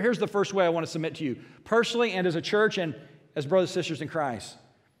how? Here's the first way I want to submit to you, personally and as a church and as brothers and sisters in Christ.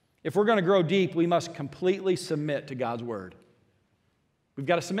 If we're going to grow deep, we must completely submit to God's Word. We've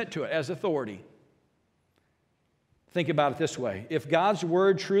got to submit to it as authority. Think about it this way. If God's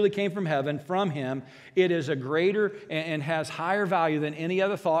Word truly came from heaven, from Him, it is a greater and has higher value than any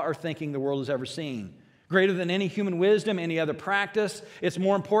other thought or thinking the world has ever seen. Greater than any human wisdom, any other practice. It's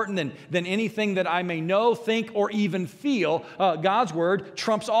more important than anything that I may know, think, or even feel. God's Word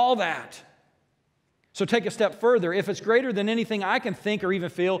trumps all that. So take a step further. If it's greater than anything I can think or even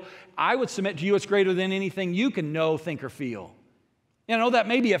feel, I would submit to you it's greater than anything you can know, think, or feel. You know, that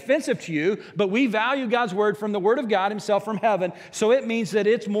may be offensive to you, but we value God's Word from the Word of God Himself from heaven, so it means that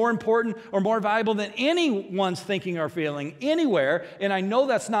it's more important or more valuable than anyone's thinking or feeling anywhere, and I know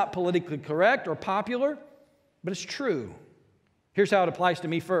that's not politically correct or popular, but it's true. Here's how it applies to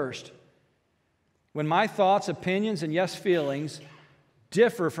me first. When my thoughts, opinions, and yes, feelings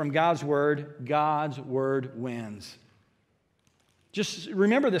differ from God's Word wins. Just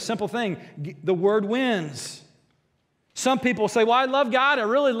remember this simple thing, the Word wins. Some people say, well, I love God. I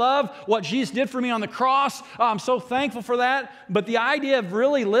really love what Jesus did for me on the cross. Oh, I'm so thankful for that. But the idea of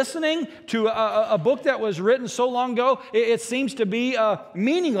really listening to a book that was written so long ago, it seems to be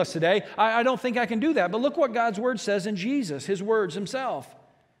meaningless today. I don't think I can do that. But look what God's Word says in Jesus, His words Himself.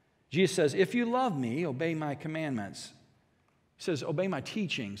 Jesus says, if you love me, obey my commandments. He says, obey my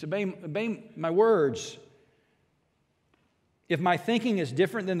teachings, obey my words. If my thinking is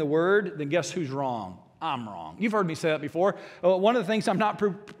different than the Word, then guess who's wrong? I'm wrong. You've heard me say that before. One of the things, I'm not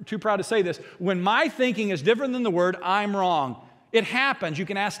too proud to say this, when my thinking is different than the Word, I'm wrong. It happens. You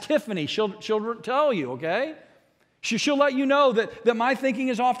can ask Tiffany. She'll tell you, okay? She'll let you know that my thinking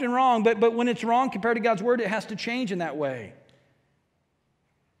is often wrong, but when it's wrong compared to God's Word, it has to change in that way.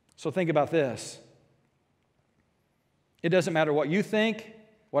 So think about this. It doesn't matter what you think,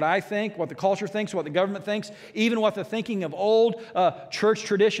 what I think, what the culture thinks, what the government thinks, even what the thinking of old church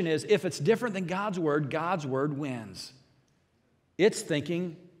tradition is. If it's different than God's Word wins. Its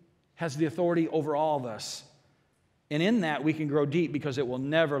thinking has the authority over all of us. And in that, we can grow deep because it will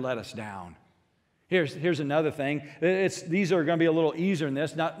never let us down. Here's another thing. These are going to be a little easier than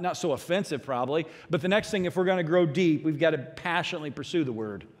this, not so offensive probably. But the next thing, if we're going to grow deep, we've got to passionately pursue the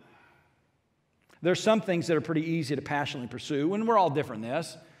Word. There's some things that are pretty easy to passionately pursue, and we're all different in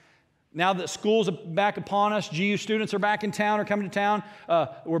this. Now that school's back upon us, GU students are back in town or coming to town.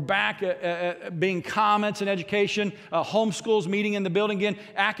 We're back being comments in education. Homeschool's meeting in the building again.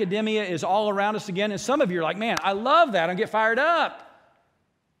 Academia is all around us again. And some of you are like, man, I love that. I get fired up.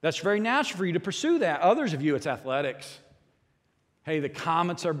 That's very natural for you to pursue that. Others of you, it's athletics. Hey, the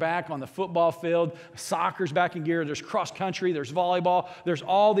Comets are back on the football field. Soccer's back in gear. There's cross country. There's volleyball. There's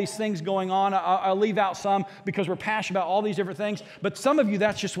all these things going on. I'll leave out some because we're passionate about all these different things. But some of you,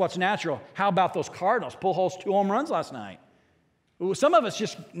 that's just what's natural. How about those Cardinals? Pujols 2 home runs last night. Some of us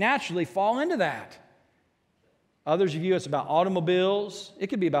just naturally fall into that. Others of you, it's about automobiles. It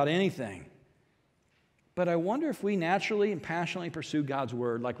could be about anything. But I wonder if we naturally and passionately pursue God's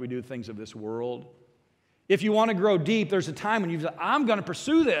Word like we do things of this world. If you want to grow deep, there's a time when you say, I'm going to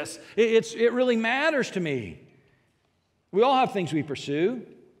pursue this. It really matters to me. We all have things we pursue.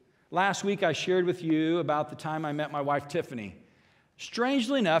 Last week, I shared with you about the time I met my wife, Tiffany.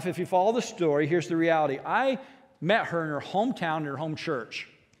 Strangely enough, if you follow the story, here's the reality. I met her in her hometown, in her home church,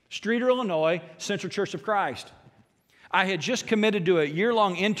 Streeter, Illinois, Central Church of Christ. I had just committed to a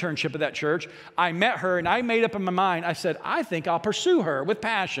year-long internship at that church. I met her, and I made up in my mind, I said, I think I'll pursue her with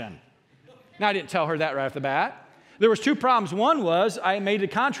passion. Now, I didn't tell her that right off the bat. There was 2 problems. One was I made a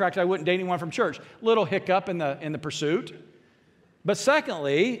contract I wouldn't date anyone from church. Little hiccup in the pursuit. But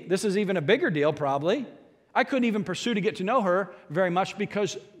secondly, this is even a bigger deal probably. I couldn't even pursue to get to know her very much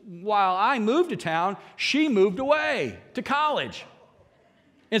because while I moved to town, she moved away to college.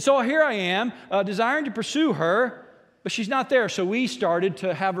 And so here I am, desiring to pursue her, but she's not there. So we started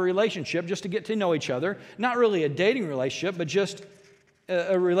to have a relationship just to get to know each other. Not really a dating relationship, but just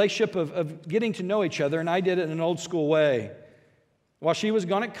a relationship of getting to know each other, and I did it in an old school way. While she was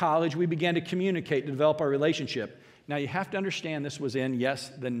gone at college, we began to communicate to develop our relationship. Now, you have to understand this was in, yes,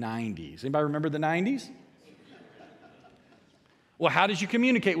 the 90s. Anybody remember the 90s? Well, how did you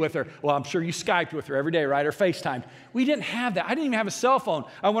communicate with her? Well, I'm sure you Skyped with her every day, right, or FaceTimed. We didn't have that. I didn't even have a cell phone.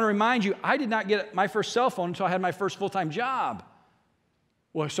 I want to remind you, I did not get my first cell phone until I had my first full-time job.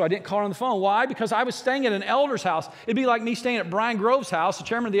 Well, so I didn't call her on the phone. Why? Because I was staying at an elder's house. It'd be like me staying at Brian Grove's house, the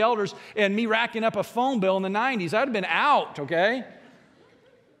chairman of the elders, and me racking up a phone bill in the 90s. I'd have been out, okay?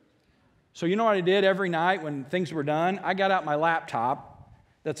 So you know what I did every night when things were done? I got out my laptop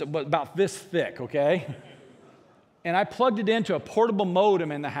that's about this thick, okay? And I plugged it into a portable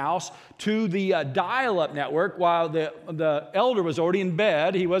modem in the house to the dial-up network while the elder was already in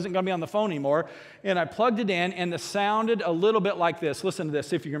bed. He wasn't going to be on the phone anymore. And I plugged it in, and it sounded a little bit like this. Listen to this,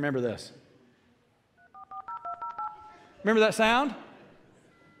 see if you can remember this. Remember that sound?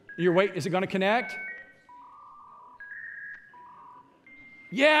 You're waiting, is it going to connect?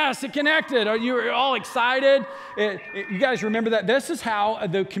 Yes, it connected. Are you all excited? You guys remember that? This is how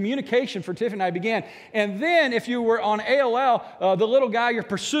the communication for Tiffany and I began. And then if you were on AOL, the little guy you're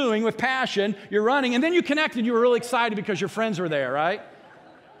pursuing with passion, you're running, and then you connected, you were really excited because your friends were there, right?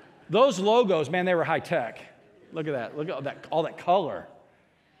 Those logos, man, they were high tech. Look at that. Look at all that color.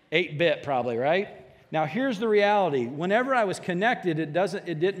 8-bit probably, right? Now here's the reality. Whenever I was connected, it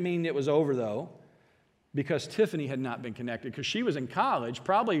didn't mean it was over though. Because Tiffany had not been connected, because she was in college,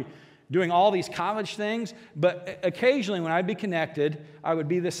 probably doing all these college things. But occasionally when I'd be connected, I would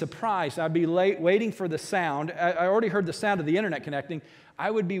be this surprised. I'd be waiting for the sound. I already heard the sound of the internet connecting.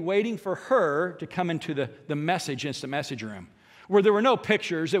 I would be waiting for her to come into the instant message room, where there were no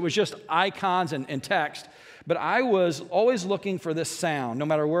pictures. It was just icons and text. But I was always looking for this sound, no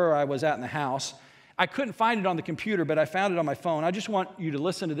matter where I was at in the house. I couldn't find it on the computer, but I found it on my phone. I just want you to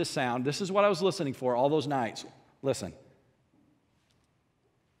listen to this sound. This is what I was listening for all those nights. Listen.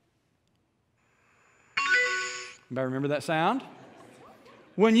 Anybody remember that sound?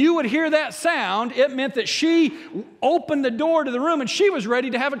 When you would hear that sound, it meant that she opened the door to the room and she was ready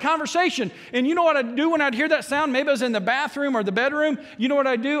to have a conversation. And you know what I'd do when I'd hear that sound? Maybe I was in the bathroom or the bedroom. You know what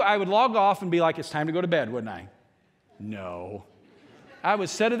I'd do? I would log off and be like, it's time to go to bed, wouldn't I? No. I would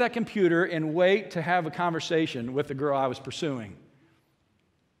sit at that computer and wait to have a conversation with the girl I was pursuing.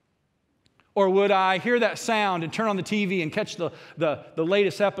 Or would I hear that sound and turn on the TV and catch the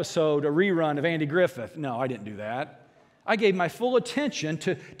latest episode, a rerun of Andy Griffith? No, I didn't do that. I gave my full attention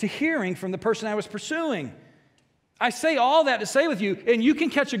to hearing from the person I was pursuing. I say all that to say with you, and you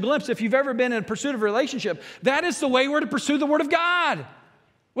can catch a glimpse if you've ever been in pursuit of a relationship. That is the way we're to pursue the Word of God,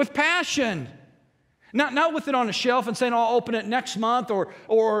 with passion. Not with it on a shelf and saying, I'll open it next month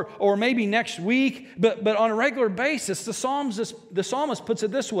or maybe next week, but on a regular basis. The psalmist puts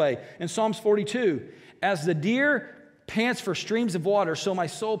it this way in Psalms 42. As the deer pants for streams of water, so my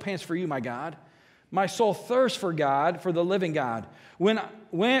soul pants for you, my God. My soul thirsts for God, for the living God.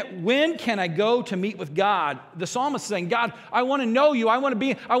 When can I go to meet with God? The psalmist is saying, God, I want to know you. I want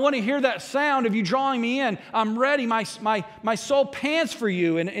to hear that sound of you drawing me in. I'm ready. My soul pants for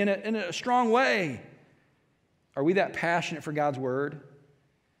you in a strong way. Are we that passionate for God's word?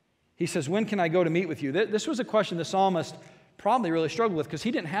 He says, when can I go to meet with you? This was a question the psalmist probably really struggled with because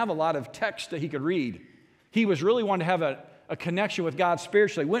he didn't have a lot of text that he could read. He was really wanting to have a connection with God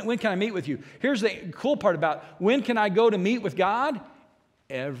spiritually. When can I meet with you? Here's the cool part about when can I go to meet with God?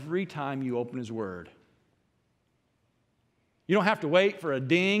 Every time you open His Word. You don't have to wait for a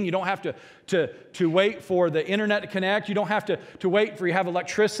ding. You don't have to wait for the internet to connect. You don't have to wait for you have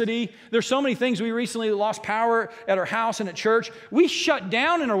electricity. There's so many things. We recently lost power at our house and at church. We shut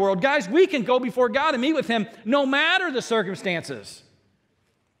down in our world. Guys, we can go before God and meet with Him no matter the circumstances.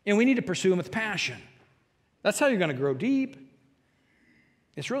 And we need to pursue Him with passion. That's how you're going to grow deep.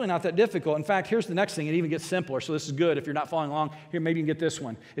 It's really not that difficult. In fact, here's the next thing. It even gets simpler, so this is good. If you're not following along, here, maybe you can get this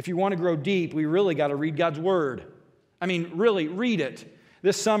one. If you want to grow deep, we really got to read God's Word. I mean, really, read it.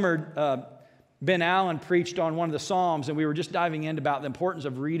 This summer, Ben Allen preached on one of the Psalms, and we were just diving into about the importance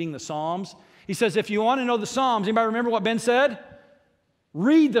of reading the Psalms. He says, if you want to know the Psalms, anybody remember what Ben said?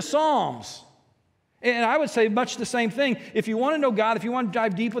 Read the Psalms. And I would say much the same thing. If you want to know God, if you want to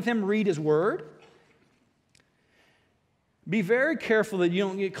dive deep with Him, read His Word. Be very careful that you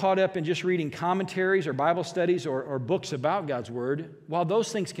don't get caught up in just reading commentaries or Bible studies or books about God's Word. While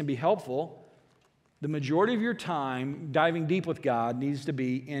those things can be helpful, the majority of your time diving deep with God needs to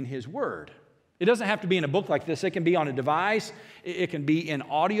be in His Word. It doesn't have to be in a book like this. It can be on a device. It can be in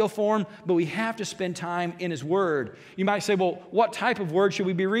audio form, but we have to spend time in His Word. You might say, well, what type of Word should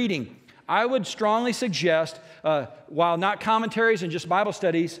we be reading? I would strongly suggest, while not commentaries and just Bible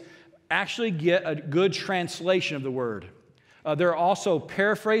studies, actually get a good translation of the Word. There are also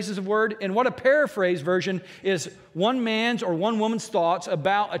paraphrases of word, and what a paraphrase version is one man's or one woman's thoughts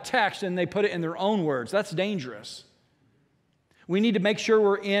about a text and they put it in their own words. That's dangerous. We need to make sure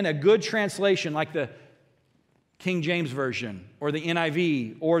we're in a good translation like the King James Version or the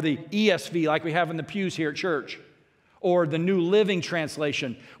NIV or the ESV like we have in the pews here at church or the New Living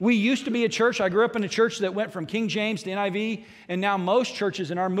Translation. We used to be a church, I grew up in a church that went from King James to NIV, and now most churches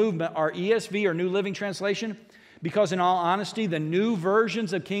in our movement are ESV or New Living Translation. Because in all honesty, the new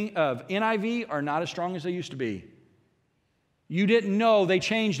versions of NIV are not as strong as they used to be. You didn't know they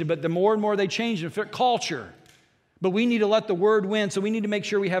changed it, but the more and more they changed it, it fit culture. But we need to let the Word win, so we need to make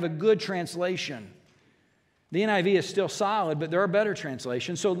sure we have a good translation. The NIV is still solid, but there are better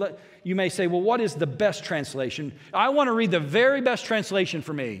translations. So you may say, well, what is the best translation? I want to read the very best translation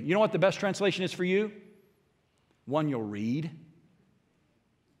for me. You know what the best translation is for you? One you'll read.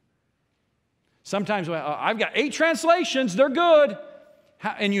 Sometimes I've got 8 translations, they're good,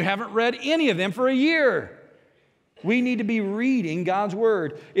 and you haven't read any of them for a year. We need to be reading God's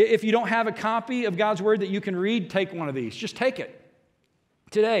Word. If you don't have a copy of God's Word that you can read, take one of these. Just take it.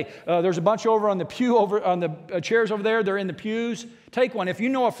 Today, there's a bunch over on the pew, over on the chairs over there. They're in the pews. Take one. If you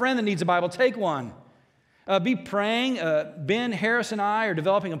know a friend that needs a Bible, take one. Be praying. Ben Harris and I are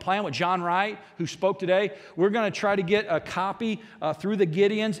developing a plan with John Wright, who spoke today. We're going to try to get a copy through the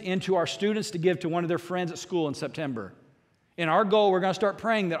Gideons into our students to give to one of their friends at school in September. In our goal, we're going to start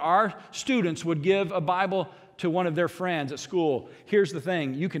praying that our students would give a Bible to one of their friends at school. Here's the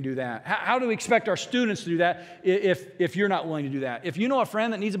thing, you can do that. How do we expect our students to do that if you're not willing to do that? If you know a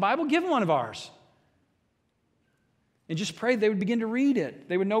friend that needs a Bible, give them one of ours. And just pray they would begin to read it.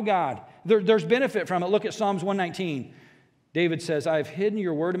 They would know God. There's benefit from it. Look at Psalms 119. David says, I have hidden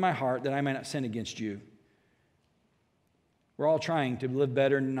your word in my heart that I may not sin against you. We're all trying to live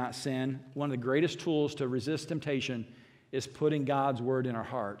better and not sin. One of the greatest tools to resist temptation is putting God's word in our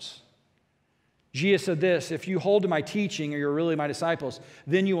hearts. Jesus said this, if you hold to my teaching or you're really my disciples,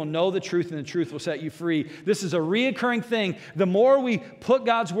 then you will know the truth and the truth will set you free. This is a reoccurring thing. The more we put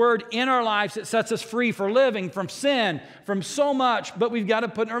God's word in our lives, it sets us free for living, from sin, from so much, but we've got to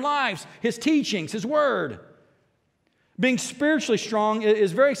put in our lives His teachings, His word. Being spiritually strong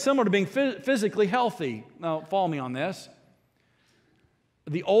is very similar to being physically healthy. Now, follow me on this.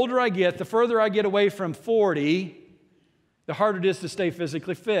 The older I get, the further I get away from 40, the harder it is to stay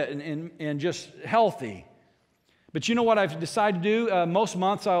physically fit and just healthy. But you know what I've decided to do? Most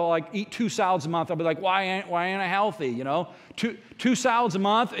months I'll eat 2 salads a month. I'll be like, why ain't I healthy? You know, two salads a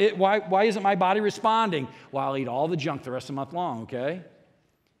month. Why isn't my body responding? Well, I'll eat all the junk the rest of the month long. Okay.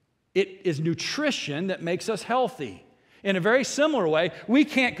 It is nutrition that makes us healthy. In a very similar way, we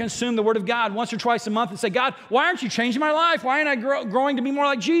can't consume the Word of God once or twice a month and say, God, why aren't you changing my life? Why aren't I growing to be more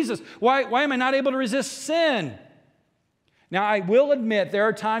like Jesus? Why am I not able to resist sin? Now, I will admit there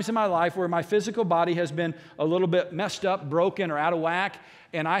are times in my life where my physical body has been a little bit messed up, broken, or out of whack,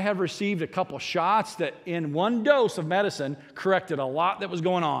 and I have received a couple shots that in one dose of medicine corrected a lot that was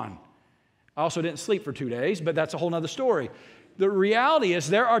going on. I also didn't sleep for 2 days, but that's a whole other story. The reality is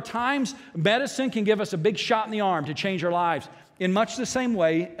there are times medicine can give us a big shot in the arm to change our lives. In much the same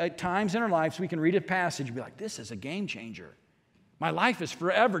way, at times in our lives, we can read a passage and be like, this is a game changer. My life is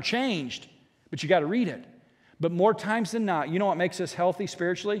forever changed. But you got to read it. But more times than not, you know what makes us healthy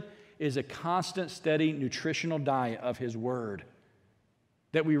spiritually? Is a constant, steady, nutritional diet of His Word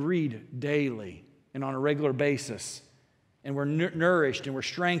that we read daily and on a regular basis. And we're nourished and we're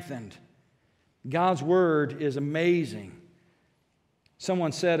strengthened. God's Word is amazing.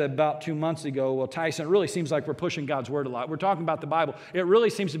 Someone said about 2 months ago, well, Tyson, it really seems like we're pushing God's Word a lot. We're talking about the Bible. It really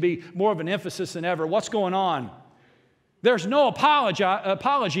seems to be more of an emphasis than ever. What's going on? There's no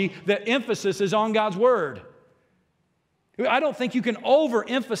apology that emphasis is on God's Word. I don't think you can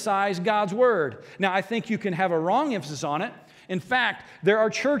overemphasize God's Word. Now, I think you can have a wrong emphasis on it. In fact, there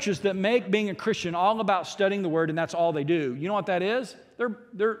are churches that make being a Christian all about studying the Word, and that's all they do. You know what that is?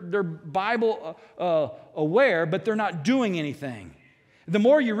 They're Bible aware, but they're not doing anything. The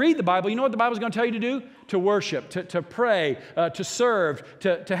more you read the Bible, you know what the Bible's going to tell you to do? To worship, to pray, to serve,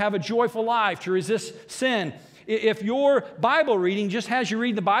 to have a joyful life, to resist sin. If your Bible reading just has you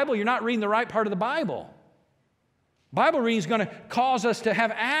read the Bible, you're not reading the right part of the Bible. Bible reading is going to cause us to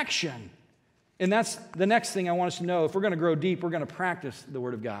have action. And that's the next thing I want us to know. If we're going to grow deep, we're going to practice the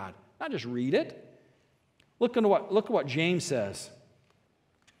Word of God. Not just read it. Look at what James says.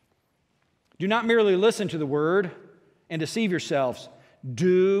 Do not merely listen to the Word and deceive yourselves.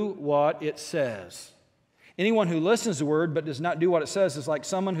 Do what it says. Anyone who listens to the Word but does not do what it says is like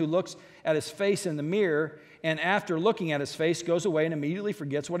someone who looks at his face in the mirror and after looking at his face goes away and immediately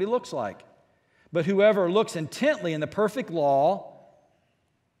forgets what he looks like. But whoever looks intently in the perfect law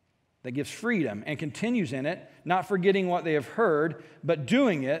that gives freedom and continues in it, not forgetting what they have heard, but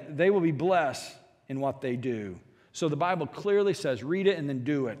doing it, they will be blessed in what they do. So the Bible clearly says, read it and then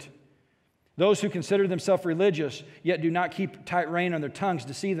do it. Those who consider themselves religious, yet do not keep tight rein on their tongues,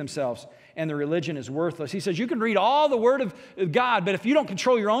 deceive themselves, and their religion is worthless. He says, you can read all the Word of God, but if you don't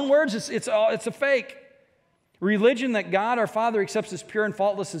control your own words, it's a fake. Religion that God our Father accepts as pure and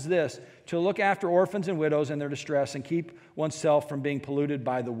faultless is this, to look after orphans and widows in their distress and keep oneself from being polluted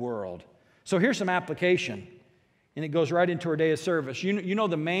by the world. So here's some application, and it goes right into our day of service. You know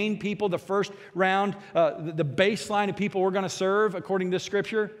the main people, the first round, the baseline of people we're going to serve according to this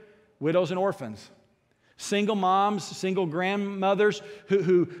Scripture? Widows and orphans. Single moms, single grandmothers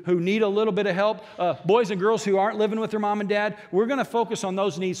who need a little bit of help, boys and girls who aren't living with their mom and dad. We're going to focus on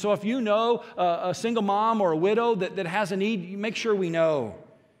those needs. So if you know a single mom or a widow that has a need, make sure we know.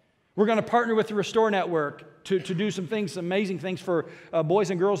 We're going to partner with the Restore Network to do some things, some amazing things for boys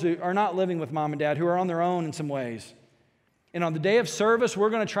and girls who are not living with mom and dad, who are on their own in some ways. And on the day of service, we're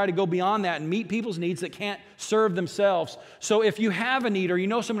going to try to go beyond that and meet people's needs that can't serve themselves. So if you have a need or you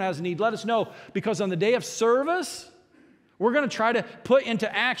know someone has a need, let us know. Because on the day of service, we're going to try to put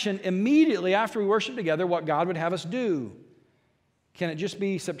into action immediately after we worship together what God would have us do. Can it just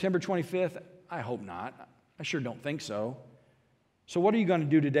be September 25th? I hope not. I sure don't think so. So what are you going to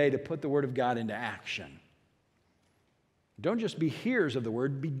do today to put the Word of God into action? Don't just be hearers of the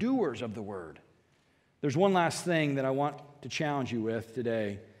Word, be doers of the Word. There's one last thing that I want to challenge you with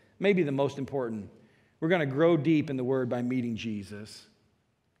today, maybe the most important. We're going to grow deep in the Word by meeting Jesus.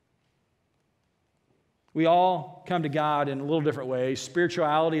 We all come to God in a little different ways.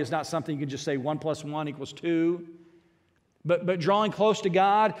 Spirituality is not something you can just say 1 + 1 = 2. But drawing close to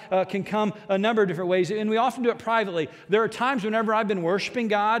God can come a number of different ways, and we often do it privately. There are times whenever I've been worshiping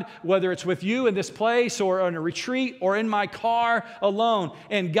God, whether it's with you in this place or on a retreat or in my car alone,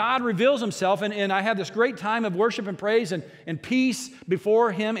 and God reveals Himself, and I have this great time of worship and praise and peace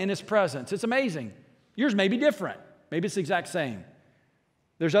before Him in His presence. It's amazing. Yours may be different. Maybe it's the exact same.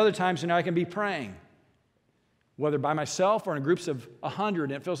 There's other times when I can be praying, whether by myself or in groups of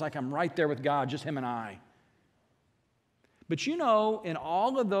 100, and it feels like I'm right there with God, just Him and I. But you know, in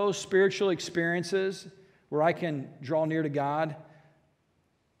all of those spiritual experiences where I can draw near to God,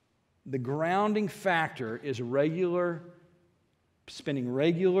 the grounding factor is spending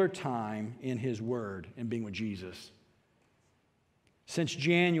regular time in His Word and being with Jesus. Since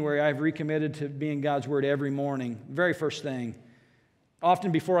January, I've recommitted to being God's Word every morning. Very first thing.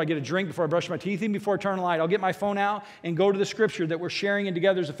 Often before I get a drink, before I brush my teeth, even before I turn on the light, I'll get my phone out and go to the scripture that we're sharing in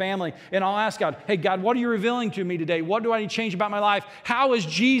together as a family, and I'll ask God, hey, God, what are you revealing to me today? What do I need to change about my life? How is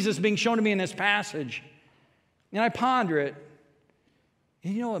Jesus being shown to me in this passage? And I ponder it.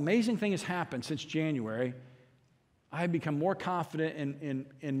 And you know, an amazing thing has happened since January. I have become more confident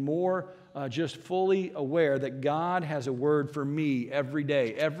and more just fully aware that God has a word for me every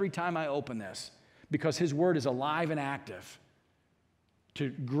day, every time I open this, because His word is alive and active to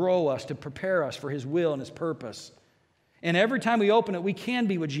grow us, to prepare us for His will and His purpose. And every time we open it, we can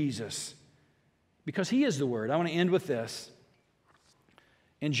be with Jesus because He is the Word. I want to end with this.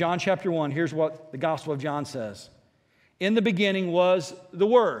 In John chapter 1, here's what the Gospel of John says. In the beginning was the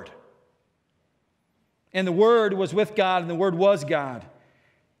Word. And the Word was with God, and the Word was God.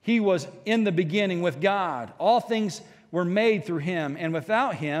 He was in the beginning with God. All things were made through Him, and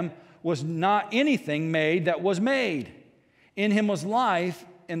without Him was not anything made that was made. In Him was life,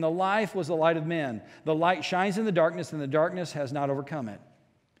 and the life was the light of men. The light shines in the darkness, and the darkness has not overcome it.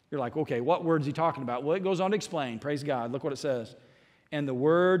 You're like, okay, what word is he talking about? Well, it goes on to explain. Praise God. Look what it says. And the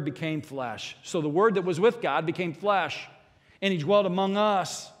Word became flesh. So the Word that was with God became flesh, and He dwelt among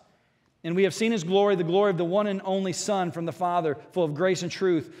us. And we have seen His glory, the glory of the one and only Son from the Father, full of grace and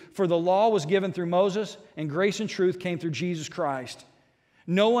truth. For the law was given through Moses, and grace and truth came through Jesus Christ.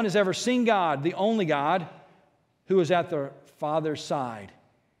 No one has ever seen God, the only God, who is at the Father's side.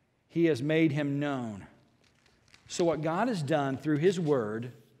 He has made Him known. So what God has done through His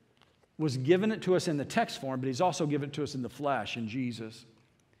Word was given it to us in the text form, but He's also given it to us in the flesh, in Jesus.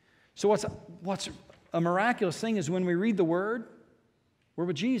 So what's a miraculous thing is when we read the Word, we're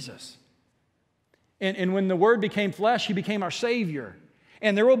with Jesus. And when the Word became flesh, He became our Savior.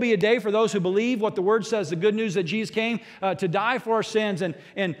 And there will be a day for those who believe what the Word says, the good news that Jesus came to die for our sins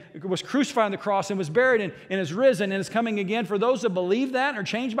and was crucified on the cross and was buried and is risen and is coming again. For those that believe that and are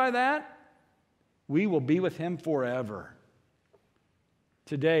changed by that, we will be with Him forever.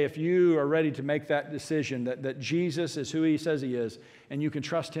 Today, if you are ready to make that decision that Jesus is who He says He is and you can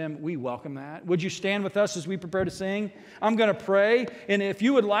trust Him, we welcome that. Would you stand with us as we prepare to sing? I'm going to pray, and if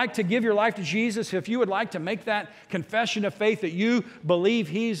you would like to give your life to Jesus, if you would like to make that confession of faith that you believe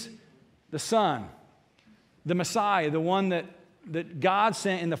He's the Son, the Messiah, the one that God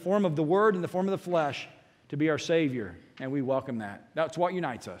sent in the form of the Word, in the form of the flesh, to be our Savior, and we welcome that. That's what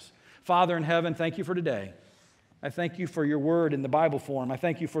unites us. Father in heaven, thank You for today. I thank You for Your Word in the Bible form. I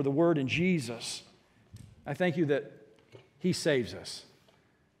thank You for the Word in Jesus. I thank You that He saves us.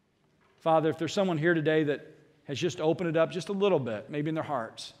 Father, if there's someone here today that has just opened it up just a little bit, maybe in their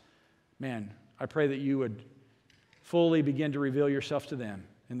hearts, man, I pray that You would fully begin to reveal Yourself to them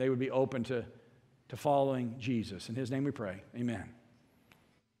and they would be open to following Jesus. In His name we pray. Amen.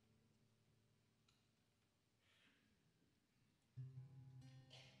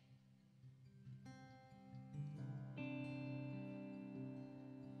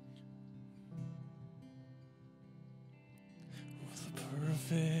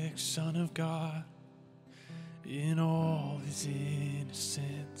 Perfect Son of God, in all His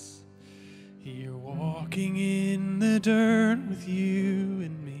innocence, here walking in the dirt with You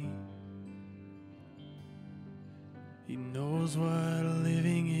and me. He knows what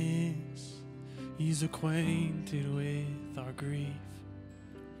living is, He's acquainted with our grief.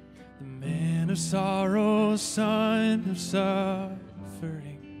 The man of sorrow, Son of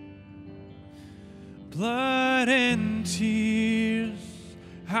suffering, blood and tears.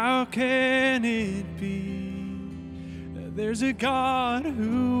 How can it be that there's a God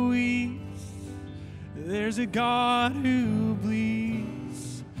who weeps, there's a God who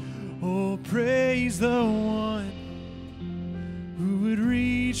bleeds? Oh, praise the one who would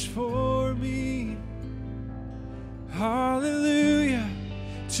reach for me. Hallelujah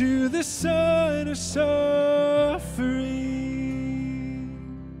to the Son of suffering.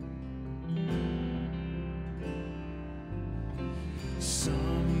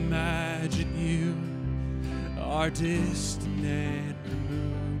 Imagine You are distant and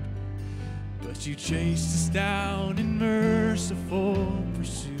removed, but You chased us down in merciful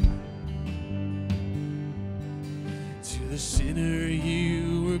pursuit. To the sinner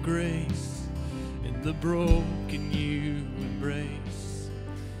You were grace, and the broken You embrace.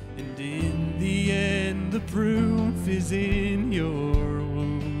 And in the end, the proof is in Your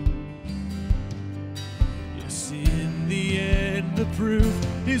wounds. Yes, in the end, the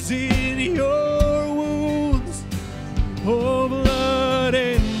proof is in Your wounds. Oh, blood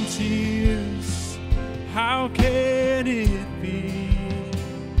and tears, how can it be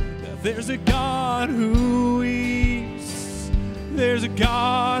that there's a God who weeps, there's a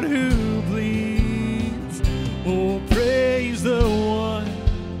God who bleeds? Oh, praise the one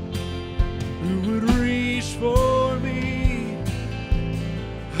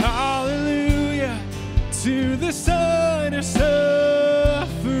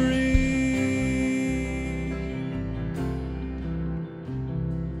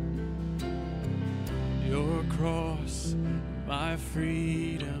cross, my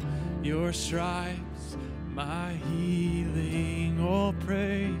freedom, your stripes, my healing, all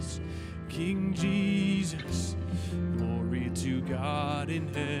praise, King Jesus. Glory to God in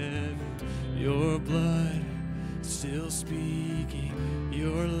heaven, your blood still speaking,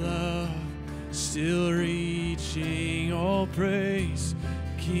 your love still reaching, all praise,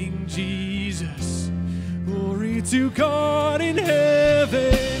 King Jesus. Glory to God in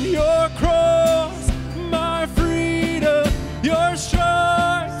heaven, your cross, my freedom, your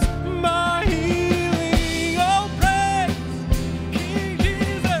stripes, my healing, all praise, King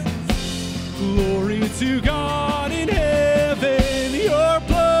Jesus. Glory to God in heaven, your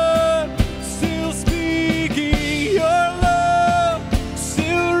blood still speaking, your love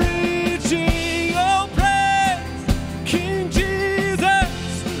still reaching, all praise, King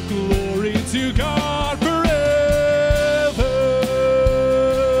Jesus. Glory to God forever.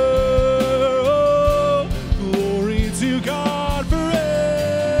 Oh, glory to God forever.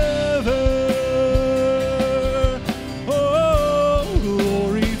 Oh,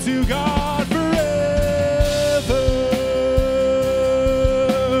 glory to God forever.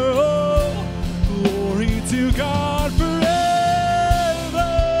 Oh, glory to God forever.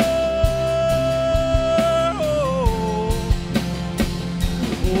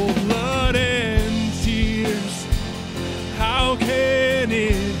 Oh, blood and tears, how can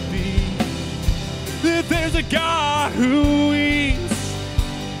it be that there's a God who weeps,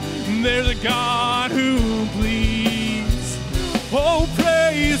 there's a God who bleeds? Oh,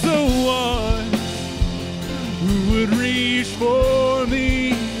 praise the one who would reach for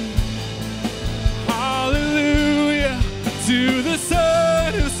me. Hallelujah to the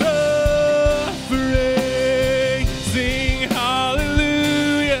Son of suffering. Sing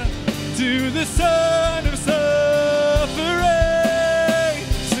hallelujah to the Son of suffering.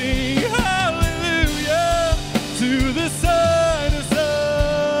 Sing hallelujah to the Son of suffering.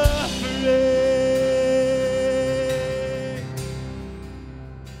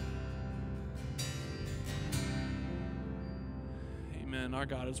 Amen. Our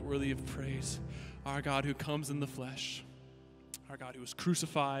God is worthy of praise. Our God who comes in the flesh. Our God who was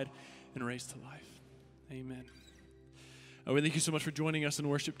crucified and raised to life. Amen. We thank you so much for joining us in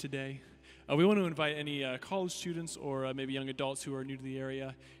worship today. We want to invite any college students or maybe young adults who are new to the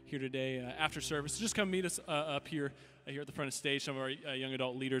area here today after service. Just come meet us up here at the front of the stage. Some of our young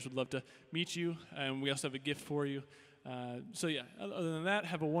adult leaders would love to meet you, and we also have a gift for you. So yeah, other than that,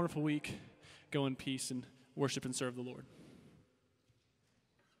 have a wonderful week. Go in peace and worship and serve the Lord.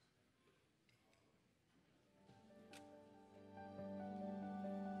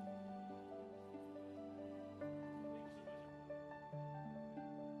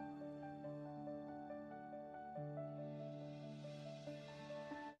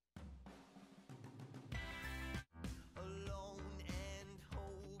 Alone and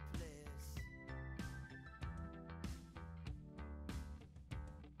hopeless,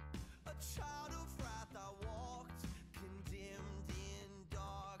 a child of wrath, I walked condemned in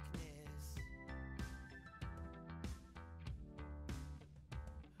darkness,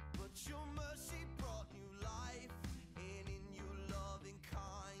 but your